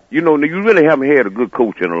 That's right. You know, you really haven't had a good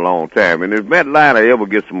coach in a long time. And if Matt Leinart ever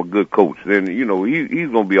gets him a good coach, then, you know, he's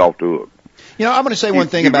going to be off the hook. You know, I'm going to say one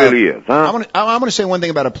thing he about really is, huh? I'm going to say one thing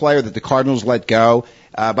about a player that the Cardinals let go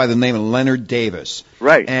by the name of Leonard Davis.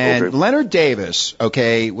 Right. And okay. Leonard Davis,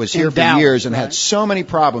 was here for years and had so many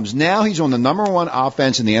problems. Now he's on the number one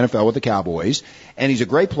offense in the NFL with the Cowboys, and he's a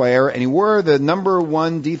great player, and he wore the number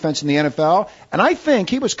one defense in the NFL, and I think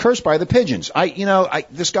he was cursed by the pigeons.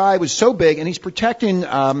 This guy was so big, and he's protecting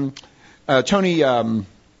Tony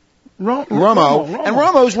Romo, and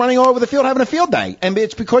Romo's running all over the field having a field day, and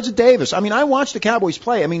it's because of Davis. I mean, I watched the Cowboys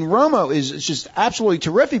play. I mean, Romo is just absolutely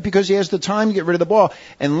terrific because he has the time to get rid of the ball,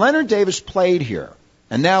 and Leonard Davis played here,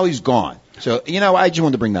 and now he's gone. So, I just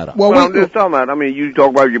wanted to bring that up. Well, I'm just talking about, you talk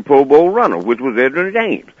about your Pro Bowl runner, which was Edgerrin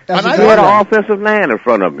James. And you had an offensive line in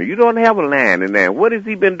front of him. You don't have a line in there. What has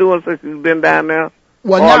he been doing since he's been down there?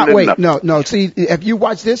 Well, no. See, if you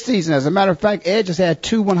watch this season, as a matter of fact, Edge has had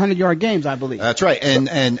 2 100-yard games, I believe. That's right.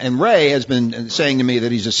 And Ray has been saying to me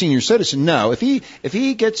that he's a senior citizen. No, if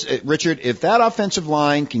he gets Richard, if that offensive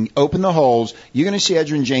line can open the holes, you're going to see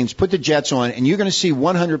Edgerrin James put the Jets on, and you're going to see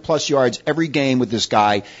 100+ yards every game with this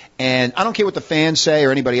guy. And I don't care what the fans say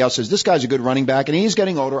or anybody else says. This guy's a good running back, and he's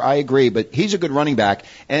getting older. I agree, but he's a good running back.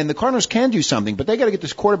 And the Cardinals can do something, but they got to get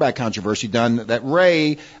this quarterback controversy done. That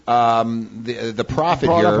Ray, the prophet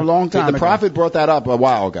brought here, up a long time the prophet brought that up a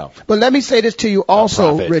while ago. But let me say this to you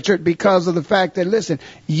also, Richard, because of the fact that, listen,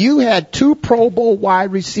 you had 2 Pro Bowl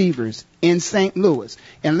wide receivers in St. Louis.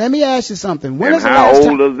 And let me ask you something. When is the last time?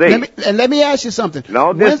 How old are they? Let me ask you something.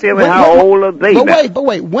 No, just tell me how old are they? But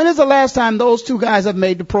wait. When is the last time those 2 guys have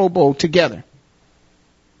made the Pro Bowl together?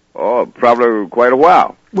 Oh, probably quite a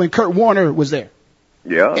while. When Kurt Warner was there.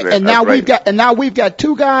 Yeah, and now we've got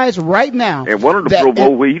 2 guys right now. And one of the Pro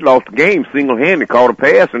Bowl where he lost the game single-handed, caught a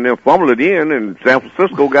pass, and then fumbled it in, and San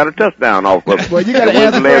Francisco got a touchdown off of it. Well, you got to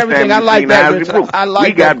answer for everything. I like that.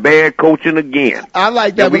 We got bad coaching again. I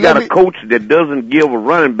like that. And we got a coach that doesn't give a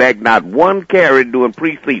running back not one carry during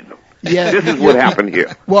preseason. Yeah, this is what happened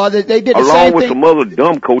here. Well, they did the along same with thing. some other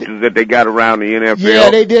dumb coaches that they got around the NFL. Yeah,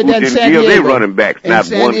 they did that in San Diego. Who didn't give their running backs not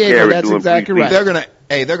one carry that's during exactly preseason. Right.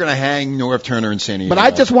 They're going to hang Norv Turner and San Diego. But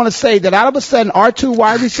I just want to say that out of a sudden, our 2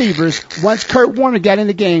 wide receivers, once Kurt Warner got in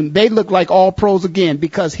the game, they look like all pros again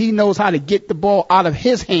because he knows how to get the ball out of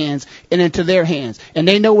his hands and into their hands. And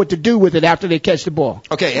they know what to do with it after they catch the ball.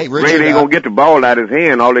 Okay, hey, Richard. Ray ain't going to get the ball out of his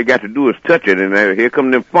hand. All they got to do is touch it, and here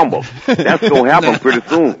come them fumbles. That's going to happen pretty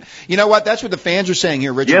soon. You know what? That's what the fans are saying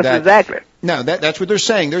here, Richard. Yes, exactly. No, that's what they're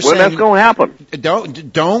saying. They're saying that's going to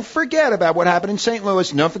happen. Don't forget about what happened in St.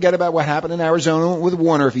 Louis. Don't forget about what happened in Arizona with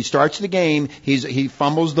Warner. If he starts the game, he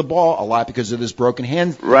fumbles the ball a lot because of this broken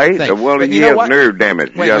hand right thing. Well, he has nerve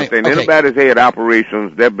damage. You understand? Okay. Anybody's had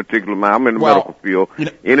operations that particular I'm in the medical field.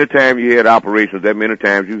 Anytime you had operations that many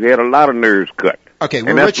times, you've had a lot of nerves cut. Okay,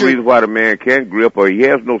 well, and that's Richard, the reason why the man can't grip or he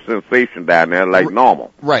has no sensation down there like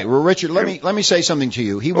normal. Right. Well, Richard, let me say something to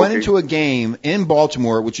you. He went into a game in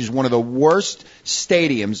Baltimore, which is one of the worst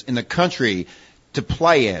stadiums in the country to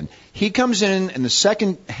play in. He comes in the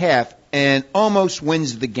second half and almost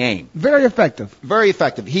wins the game. Very effective. Very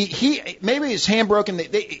effective. He maybe his hand broken.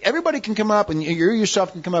 Everybody can come up, and you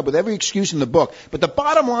yourself can come up with every excuse in the book. But the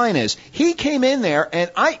bottom line is, he came in there,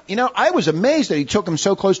 and I was amazed that he took him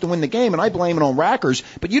so close to win the game, and I blame it on Rackers.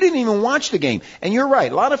 But you didn't even watch the game, and you're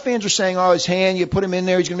right. A lot of fans are saying, "Oh, his hand, you put him in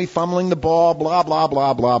there, he's going to be fumbling the ball." Blah blah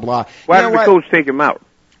blah blah blah. Why did the coach take him out?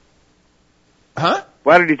 Huh?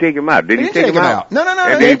 Why did he take him out? Did he take him out? No.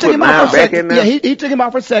 And then he took put him out for a Matt back in second. there? Yeah, he took him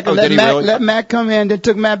out for a second. Oh, did he really? Let Matt come in, then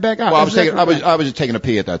took Matt back out. Well, I was taking a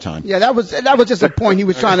pee at that time. Yeah, that was just a point he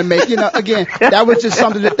was trying to make. Again, that was just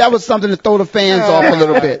something to throw the fans off a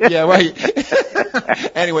little bit. Yeah, right.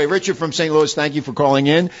 Anyway, Richard from St. Louis, thank you for calling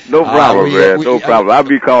in. No problem, man. No problem. I'll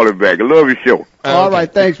be calling back. I love your show. All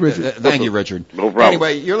right, thanks, Richard. Thank you, Richard. No problem.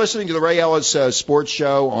 Anyway, you're listening to the Ray Ellis Sports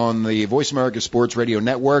Show on the Voice America Sports Radio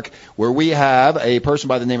Network, where we have a person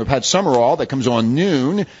by the name of Pat Summerall that comes on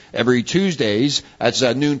noon every Tuesdays. That's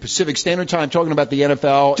noon Pacific Standard Time, talking about the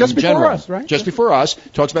NFL just in before general. us, right? Just before us,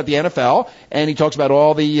 talks about the NFL, and he talks about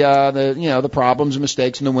all the problems and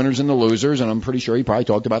mistakes and the winners and the losers, and I'm pretty sure he probably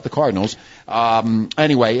talked about the Cardinals.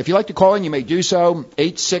 Anyway, if you'd like to call in, you may do so.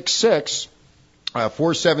 866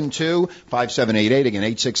 472-5788. Again,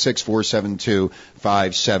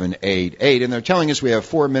 866-472-5788. And they're telling us we have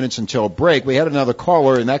 4 minutes until break. We had another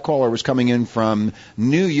caller, and that caller was coming in from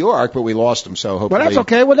New York, but we lost him, so hopefully. Well, that's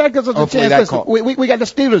okay. Well, that gives us a chance. We got the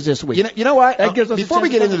Steelers this week. You know what? That gives us before we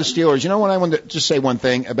get into the Steelers, you know what? I wanted to just say one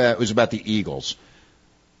thing about the Eagles.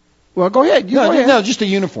 Well, go ahead. Go ahead. No, just the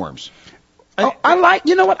uniforms. I like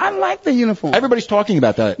the uniform. Everybody's talking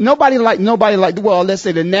about that. Nobody liked, well, let's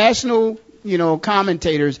say the national,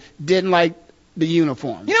 commentators didn't like the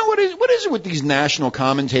uniform. You know, what is it with these national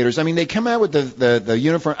commentators? I mean, they come out with the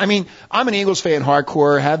uniform. I mean, I'm an Eagles fan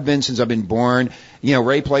hardcore, have been since I've been born.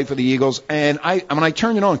 Ray played for the Eagles, and when I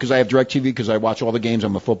turned it on, because I have DirecTV, because I watch all the games,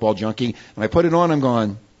 I'm a football junkie, and I put it on, I'm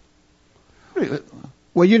going,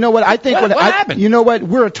 well, you know what? I think what happened? You know what?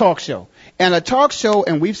 We're a talk show. And a talk show,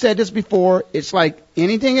 and we've said this before, it's like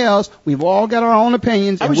anything else. We've all got our own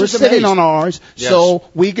opinions, and we're sitting on ours, so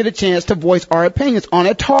we get a chance to voice our opinions on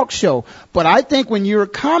a talk show. But I think when you're a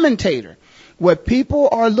commentator, what people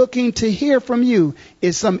are looking to hear from you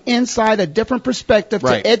is some insight, a different perspective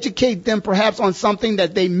to educate them perhaps on something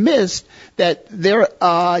that they missed, that they're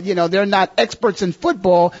not experts in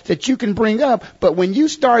football that you can bring up. But when you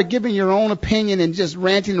start giving your own opinion and just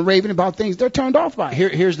ranting and raving about things, they're turned off by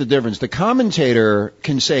it. Here's the difference. The commentator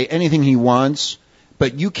can say anything he wants,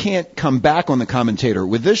 but you can't come back on the commentator.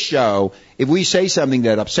 With this show, if we say something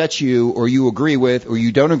that upsets you or you agree with or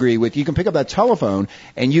you don't agree with, you can pick up that telephone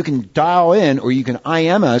and you can dial in or you can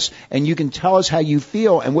IM us and you can tell us how you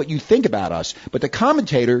feel and what you think about us. But the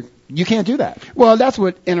commentator, you can't do that. Well, that's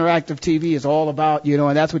what interactive TV is all about,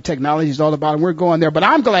 and that's what technology is all about, and we're going there. But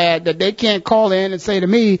I'm glad that they can't call in and say to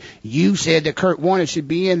me, you said that Kurt Warner should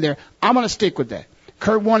be in there. I'm going to stick with that.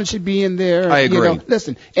 Kurt Warner should be in there. I agree.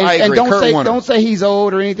 Listen, I agree. and don't say he's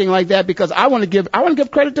old or anything like that, because I want to give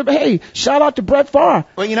credit to, hey, shout out to Brett Favre.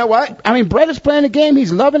 Well, you know what? I mean, Brett is playing the game.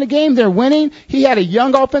 He's loving the game. They're winning. He had a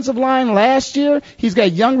young offensive line last year. He's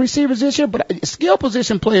got young receivers this year, but skill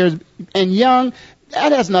position players and young,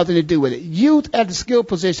 that has nothing to do with it. Youth at the skill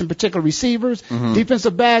position, particularly receivers,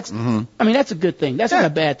 defensive backs. I mean, that's a good thing. That's not a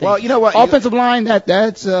bad thing. Well, you know what? Offensive line,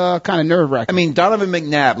 that's kind of nerve-wracking. I mean, Donovan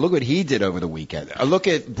McNabb, look what he did over the weekend. Look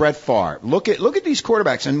at Brett Favre. Look at these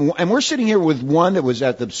quarterbacks. And we're sitting here with one that was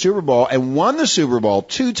at the Super Bowl and won the Super Bowl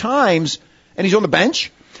 2 times, and he's on the bench.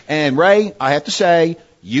 And, Ray, I have to say,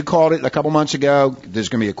 you called it a couple months ago. There's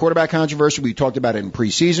going to be a quarterback controversy. We talked about it in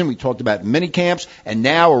preseason. We talked about it in mini camps. And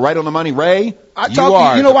now we're right on the money. Ray, No,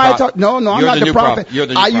 I'm not the prophet.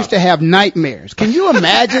 I used to have nightmares. Can you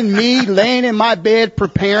imagine me laying in my bed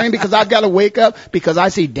preparing because I've got to wake up because I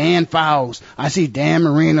see Dan Fowles, I see Dan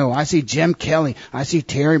Marino, I see Jim Kelly, I see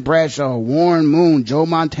Terry Bradshaw, Warren Moon, Joe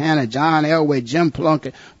Montana, John Elway, Jim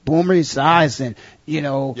Plunkett, Boomer Esiason,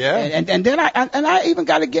 and then I even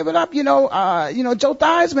got to give it up, Joe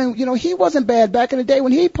Theismann, he wasn't bad back in the day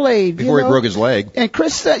when he played. Before he broke his leg. And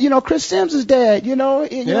Chris Sims is dead,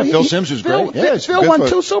 Phil Sims was great. Phil won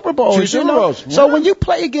 2 Super Bowls. 2 Super Bowls. Yeah. So when you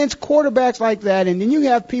play against quarterbacks like that, and then you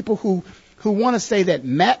have people who want to say that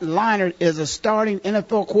Matt Leinart is a starting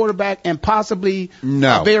NFL quarterback and possibly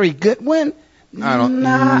a very good one,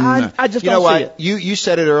 I just don't see it. You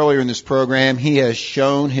said it earlier in this program. He has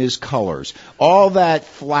shown his colors. All that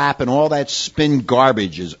flap and all that spin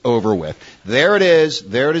garbage is over with. There it is.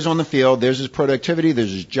 There it is on the field. There's his productivity.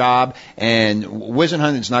 There's his job. And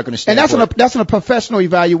Whisenhunt's not going to stand for it. That's a professional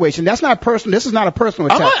evaluation. That's not personal. This is not a personal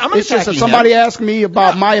attack. It's just if somebody asks me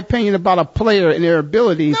about my opinion about a player and their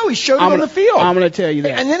abilities. No, he showed it on the field. I'm going to tell you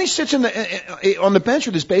that. And then he sits on the bench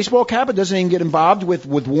with his baseball cap and doesn't even get involved with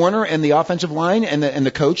Warner and the offensive line and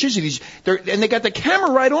the coaches. And they got the camera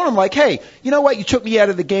right on him like, hey, you know what? You took me out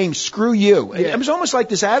of the game. Screw you. Yeah. It was almost like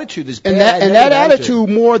this attitude, this bad attitude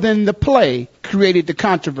more than the play. play created the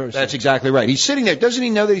controversy. That's exactly right. He's sitting there. Doesn't he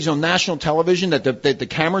know that he's on national television, that the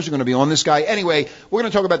cameras are going to be on this guy? Anyway, we're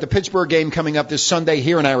going to talk about the Pittsburgh game coming up this Sunday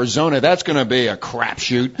here in Arizona. That's going to be a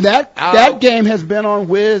crapshoot. That game has been on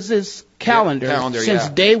Wiz's calendar since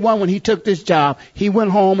day one when he took this job. He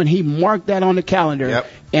went home and he marked that on the calendar. Yep.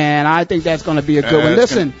 And I think that's going to be a good one.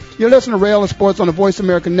 Listen, you're listening to Ray Ellis Sports on the Voice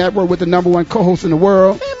America Network with the #1 co-host in the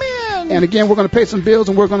world. Man. And again, we're going to pay some bills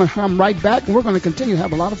and we're going to come right back and we're going to continue to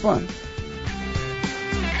have a lot of fun.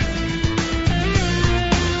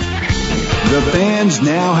 The fans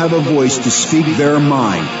now have a voice to speak their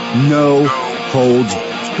mind. No holds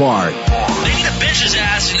barred. They need to bitch his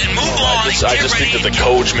ass and then move on. I just think that the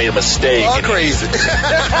coach made a mistake. All crazy.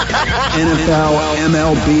 NFL,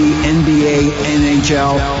 MLB, NBA,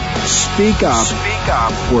 NHL. Speak up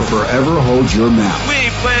or forever hold your mouth. We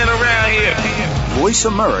ain't playing around here. Voice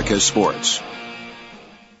America Sports.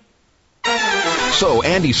 So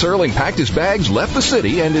Andy Serling packed his bags, left the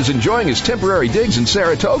city, and is enjoying his temporary digs in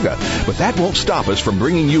Saratoga. But that won't stop us from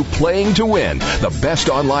bringing you Playing to Win, the best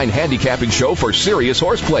online handicapping show for serious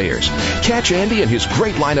horse players. Catch Andy and his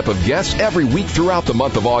great lineup of guests every week throughout the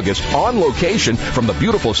month of August on location from the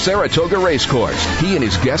beautiful Saratoga Racecourse. He and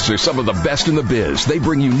his guests are some of the best in the biz. They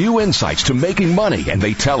bring you new insights to making money, and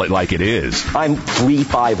they tell it like it is. I'm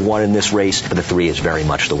 3-5-1 in this race, but the 3 is very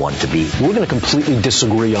much the one to beat. We're going to completely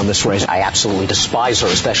disagree on this race. I absolutely despise her,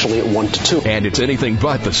 especially at 1-2. And it's anything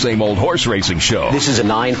but the same old horse racing show. This is a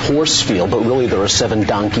 9-horse field, but really there are 7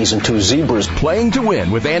 donkeys and 2 zebras. Playing to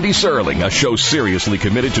Win with Andy Serling, a show seriously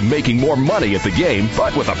committed to making more money at the game,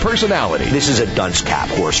 but with a personality. This is a dunce cap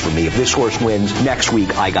horse for me. If this horse wins, next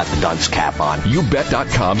week I got the dunce cap on.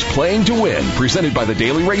 YouBet.com's Playing to Win, presented by the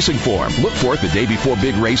Daily Racing Form. Look for it the day before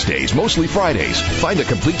big race days, mostly Fridays. Find a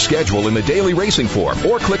complete schedule in the Daily Racing Form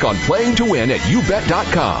or click on Playing to Win at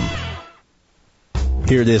YouBet.com.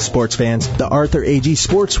 Here it is, sports fans, the Arthur Agee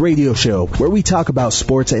Sports Radio Show, where we talk about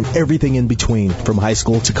sports and everything in between, from high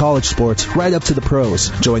school to college sports, right up to the pros.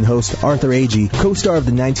 Join host Arthur Agee, co-star of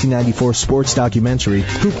the 1994 sports documentary,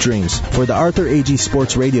 Hoop Dreams, for the Arthur Agee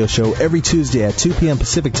Sports Radio Show every Tuesday at 2 p.m.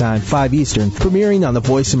 Pacific Time, 5 Eastern, premiering on the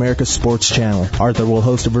Voice America Sports Channel. Arthur will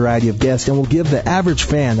host a variety of guests and will give the average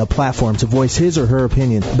fan a platform to voice his or her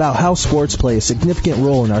opinion about how sports play a significant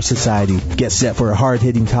role in our society. Get set for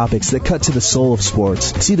hard-hitting topics that cut to the soul of sports.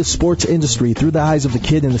 See the sports industry through the eyes of the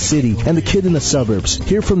kid in the city and the kid in the suburbs.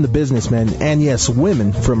 Hear from the businessmen and, yes,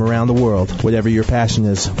 women from around the world. Whatever your passion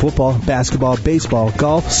is, football, basketball, baseball,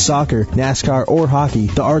 golf, soccer, NASCAR, or hockey,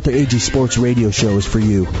 the Arthur Agee Sports Radio Show is for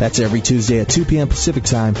you. That's every Tuesday at 2 p.m. Pacific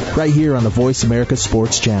Time, right here on the Voice America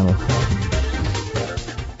Sports Channel.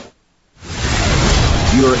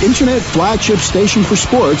 Your internet flagship station for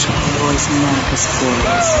sports. Voice America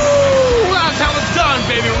Sports. Woo! That's how it's done,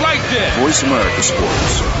 baby, right there. Voice America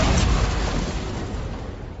Sports.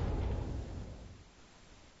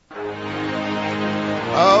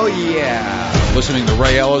 Oh, yeah. Listening to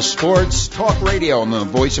Ray Ellis Sports Talk Radio on the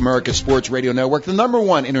Voice America Sports Radio Network, the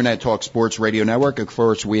 #1 Internet Talk Sports Radio Network. Of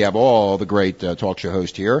course, we have all the great talk show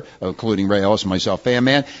hosts here, including Ray Ellis and myself, Fan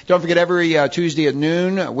Man. Don't forget, every Tuesday at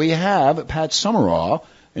noon, we have Pat Summerall.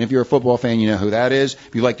 And if you're a football fan, you know who that is.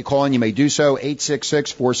 If you'd like to call in, you may do so.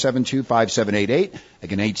 866-472-5788.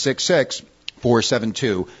 Again,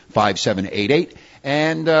 866-472-5788.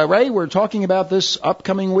 And, Ray, we're talking about this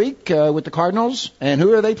upcoming week with the Cardinals. And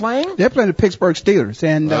who are they playing? They're playing the Pittsburgh Steelers.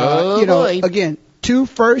 And, again, 2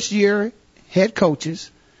 first-year head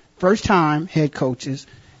coaches, first-time head coaches,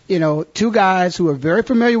 2 guys who are very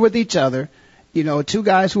familiar with each other, 2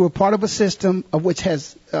 guys who are part of a system of which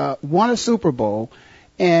has won a Super Bowl.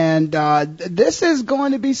 And this is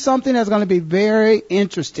going to be something that's going to be very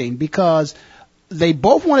interesting because they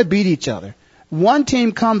both want to beat each other. One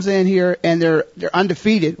team comes in here and they're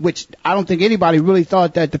undefeated, which I don't think anybody really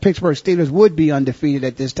thought that the Pittsburgh Steelers would be undefeated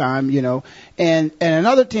at this time, And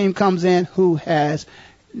another team comes in who has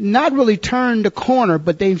not really turned the corner,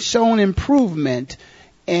 but they've shown improvement.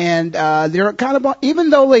 And they're kind of,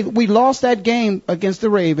 even though we lost that game against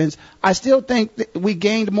the Ravens, I still think that we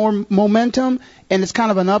gained more momentum, and it's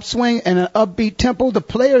kind of an upswing and an upbeat tempo. The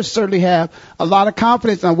players certainly have a lot of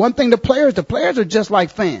confidence. And one thing, the players are just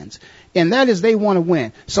like fans. And that is they want to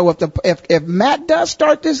win. So if Matt does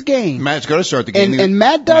start this game, Matt's going to start the game, and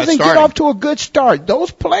Matt doesn't get off to a good start,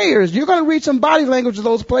 those players, you're going to read some body language of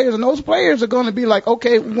those players, and those players are going to be like,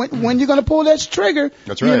 okay, when you're going to pull that trigger,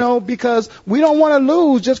 that's right. Because we don't want to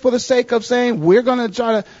lose just for the sake of saying we're going to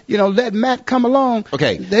try to, let Matt come along.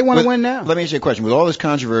 Okay, they want to win now. Let me ask you a question. With all this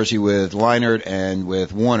controversy with Leinart and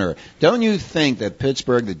with Warner, don't you think that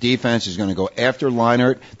Pittsburgh, the defense, is going to go after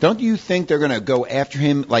Leinart? Don't you think they're going to go after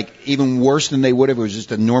him, like even even worse than they would if it was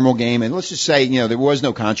just a normal game. And let's just say, there was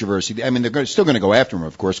no controversy. I mean, they're still going to go after him,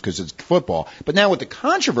 of course, because it's football. But now with the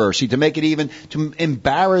controversy, to make it even, to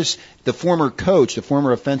embarrass the former coach, the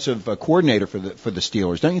former offensive coordinator for the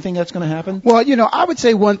Steelers, don't you think that's going to happen? Well, I would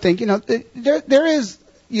say one thing. There is,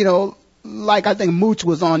 like I think Mooch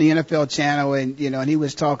was on the NFL channel and he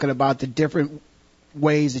was talking about the different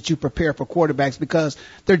ways that you prepare for quarterbacks because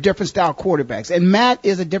they're different style quarterbacks. And Matt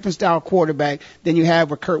is a different style quarterback than you have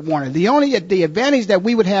with Kurt Warner. The advantage that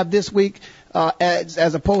we would have this week,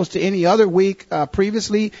 as opposed to any other week,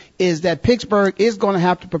 previously, is that Pittsburgh is going to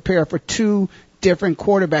have to prepare for two different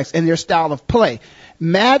quarterbacks and their style of play.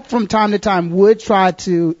 Matt, from time to time, would try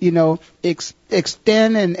to,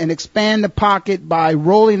 extend and expand the pocket by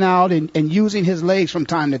rolling out and using his legs from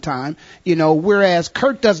time to time, whereas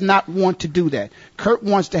Kurt does not want to do that. Kurt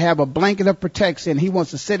wants to have a blanket of protection. He wants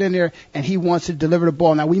to sit in there and he wants to deliver the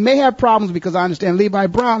ball. Now, we may have problems because I understand Levi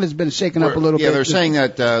Brown has been shaken up a little bit. Yeah, they're saying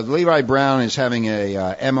that Levi Brown is having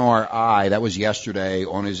a MRI, that was yesterday,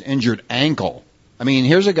 on his injured ankle. I mean,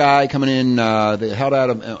 here's a guy coming in, they held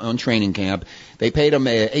out on training camp. They paid him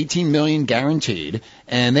 $18 million guaranteed,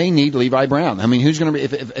 and they need Levi Brown. I mean, who's going to be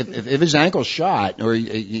if his ankle's shot or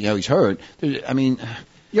he's hurt? I mean,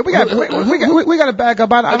 yeah, we got to back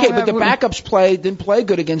up. Okay, but the backups didn't play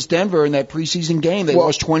good against Denver in that preseason game. They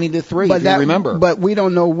lost 20-3. If you remember, but we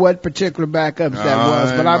don't know what particular backups that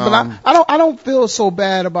was. But I don't feel so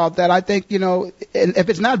bad about that. I think if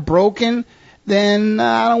it's not broken, then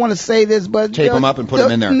I don't want to say this, but tape him up and put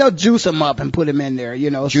him in there. No, juice him up and put him in there.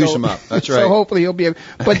 Juice him up. That's right. So hopefully he'll be able.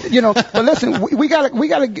 But but listen, we got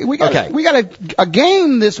a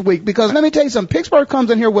game this week because let me tell you something. Pittsburgh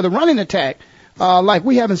comes in here with a running attack. Like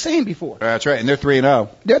we haven't seen before. That's right, and they're 3-0.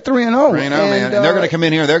 They're 3-0. 3-0, man. And they're going to come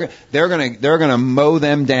in here. They're going to mow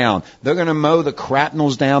them down. They're going to mow the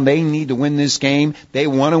Crapnels down. They need to win this game. They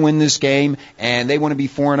want to win this game, and they want to be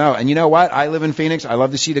 4-0. And you know what? I live in Phoenix. I love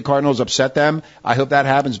to see the Cardinals upset them. I hope that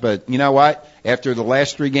happens. But you know what? After the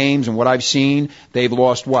last 3 games and what I've seen, they've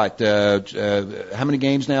lost what? How many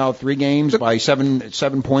games now? 3 games by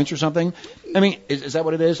 7 points or something. I mean, is that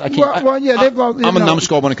what it is? I can't. Well, yeah, they've lost. I'm a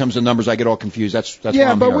numbskull when it comes to numbers. I get all confused. That's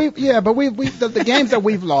yeah, but the games that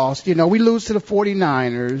we've lost, we lose to the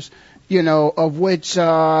 49ers. Of which,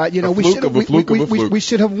 we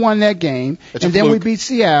should have won that game. And then we beat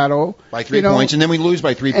Seattle. By 3 points, and then we lose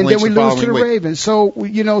by 3 points. And then we lose to the Ravens. So,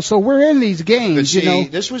 so we're in these games, but see,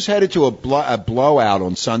 this was headed to a blowout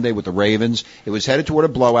on Sunday with the Ravens. It was headed toward a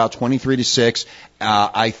blowout, 23-6.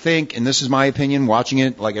 I think, and this is my opinion, watching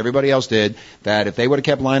it like everybody else did, that if they would have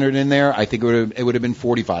kept Leinart in there, I think it would have been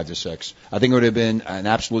 45-6. I think it would have been an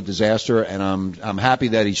absolute disaster, and I'm happy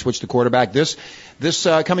that he switched the quarterback. This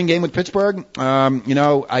coming game with Pittsburgh,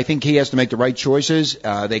 I think he has to make the right choices.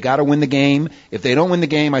 They got to win the game. If they don't win the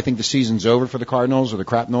game, I think the season's over for the Cardinals or the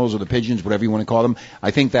Crapnels or the Pigeons, whatever you want to call them.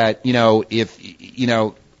 I think that if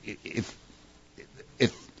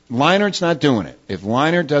Leinart's not doing it, if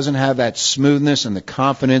Leinart doesn't have that smoothness and the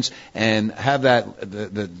confidence and have that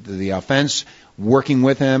the offense working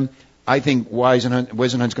with him, I think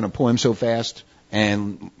Wisenhunt's going to pull him so fast,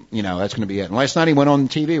 and that's going to be it. And last night he went on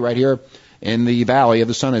TV right here in the Valley of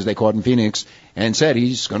the Sun, as they call it in Phoenix, and said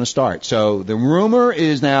he's going to start. So the rumor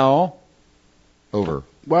is now over.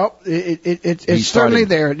 Well, it's certainly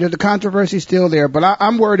there. The controversy's still there, but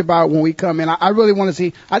I'm worried about when we come in. I really want to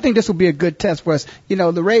see. I think this will be a good test for us.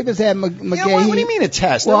 The Ravens had McGahee. Yeah, what do you mean a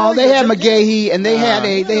test? Well, they had McGahee, and they had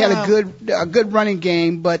a good running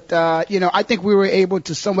game, but I think we were able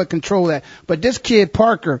to somewhat control that. But this kid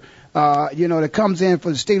Parker, that comes in for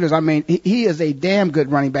the Steelers, I mean, he is a damn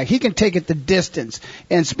good running back. He can take it the distance.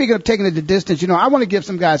 And speaking of taking it the distance, I want to give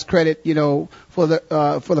some guys credit, for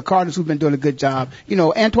the Cardinals who've been doing a good job.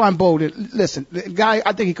 Antoine Bolden, listen, the guy,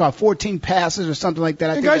 I think he caught 14 passes or something like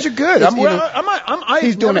that. The guys are good.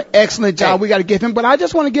 He's doing an excellent job. We got to give him, but I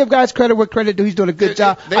just want to give guys credit where credit due. He's doing a good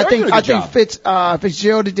job. I think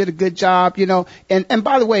Fitzgerald did a good job, and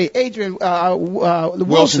by the way, Adrian,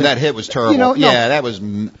 Wilson, that hit was terrible.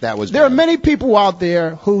 That was there are many people out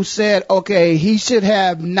there who said, okay, he should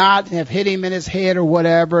not have hit him in his head or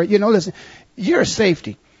whatever. Listen, you're a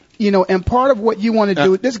safety. And part of what you want to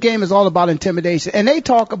do, this game is all about intimidation. And they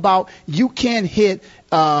talk about you can't hit,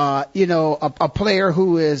 a player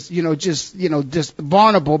who is, just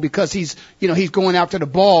vulnerable because he's going after the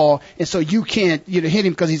ball. And so you can't, hit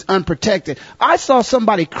him because he's unprotected. I saw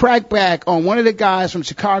somebody crack back on one of the guys from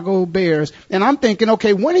Chicago Bears. And I'm thinking,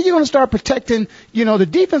 okay, when are you going to start protecting, the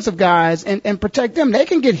defensive guys and protect them? They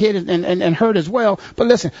can get hit and hurt as well. But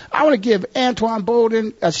listen, I want to give Antoine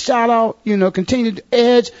Bolden a shout out, continued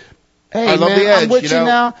edge. Hey, I love man, the edge. I'm with you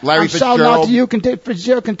now. Larry I'm shouting out to you.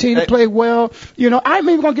 Fitzgerald continue to play well. You know, I'm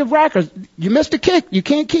even going to give Rackers. You missed a kick. You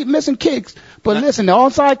can't keep missing kicks. But listen, the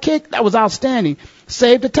onside kick, that was outstanding.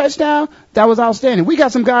 Saved the touchdown, that was outstanding. We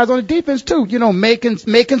got some guys on the defense too. You know, making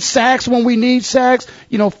sacks when we need sacks.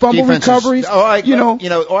 You know, fumble recoveries. All I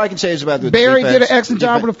can say is about the Barry defense. did an excellent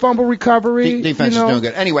job with the fumble recovery. Defense is doing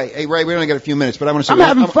good. Anyway, hey Ray, we only got a few minutes, but I want to say I'm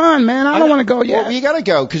having fun, man. I don't want to go yet. Well, you got to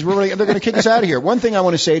go because they're going to kick us out of here. One thing I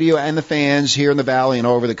want to say to you and the fans here in the Valley and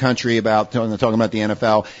all over the country about talking about the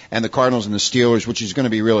NFL and the Cardinals and the Steelers, which is going to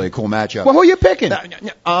be really a cool matchup. Well, who are you picking?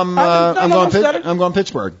 I'm going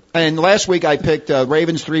Pittsburgh. And last week I picked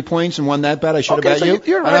Ravens 3 points and won that bet. I should have bet you.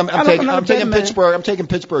 You're right. I'm taking Pittsburgh. I'm taking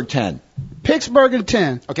Pittsburgh 10. Pittsburgh and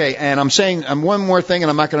 10. Okay, and I'm saying one more thing, and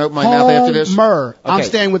I'm not going to open my mouth after this. Okay. I'm Okay.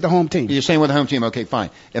 staying with the home team. You're staying with the home team. Okay, fine.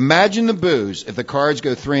 Imagine the boos if the Cards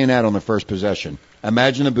go 3 and out on the first possession.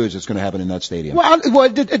 Imagine the boos that's going to happen in that stadium. Well,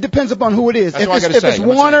 it depends upon who it is. That's what I gotta say. If it's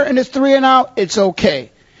Warner and it's 3 and out, it's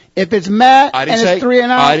okay. If it's Matt and it's 3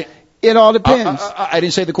 and out, it all depends. I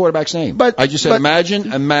didn't say the quarterback's name. I just said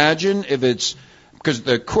imagine if it's because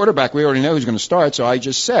the quarterback we already know who's going to start. So I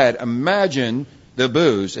just said imagine the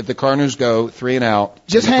boos if the Cardinals go 3 and out.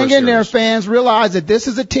 Just hang in there, fans. Realize that this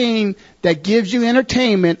is a team that gives you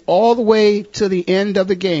entertainment all the way to the end of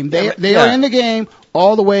the game. They are in the game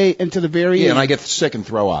all the way into the very end. Yeah, and I get sick and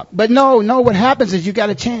throw up. But no, what happens is you got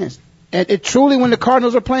a chance. And it truly, when the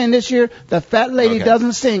Cardinals are playing this year, the fat lady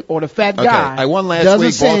doesn't sing, or the fat guy I won last doesn't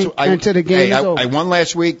week. sing until the game is over. I won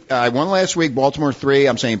last week. Baltimore 3.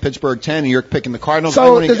 I'm saying Pittsburgh 10, and you're picking the Cardinals.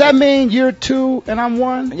 So does that mean you're 2 and I'm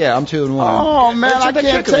 1? Yeah, I'm 2 and 1. Oh man, I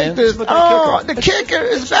can't take this. The kicker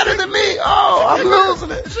is better than me. Oh, I'm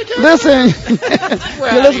losing it. Listen,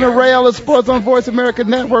 you're listening to Ray Ellis Sports on Voice America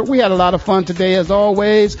Network. We had a lot of fun today, as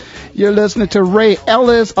always. You're listening to Ray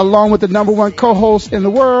Ellis, along with the #1 co-host in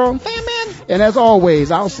the world. And as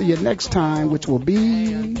always, I'll see you next time, which will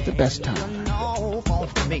be the best time.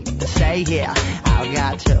 Say, yeah, I've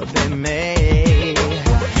got to be me.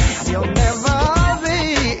 You'll never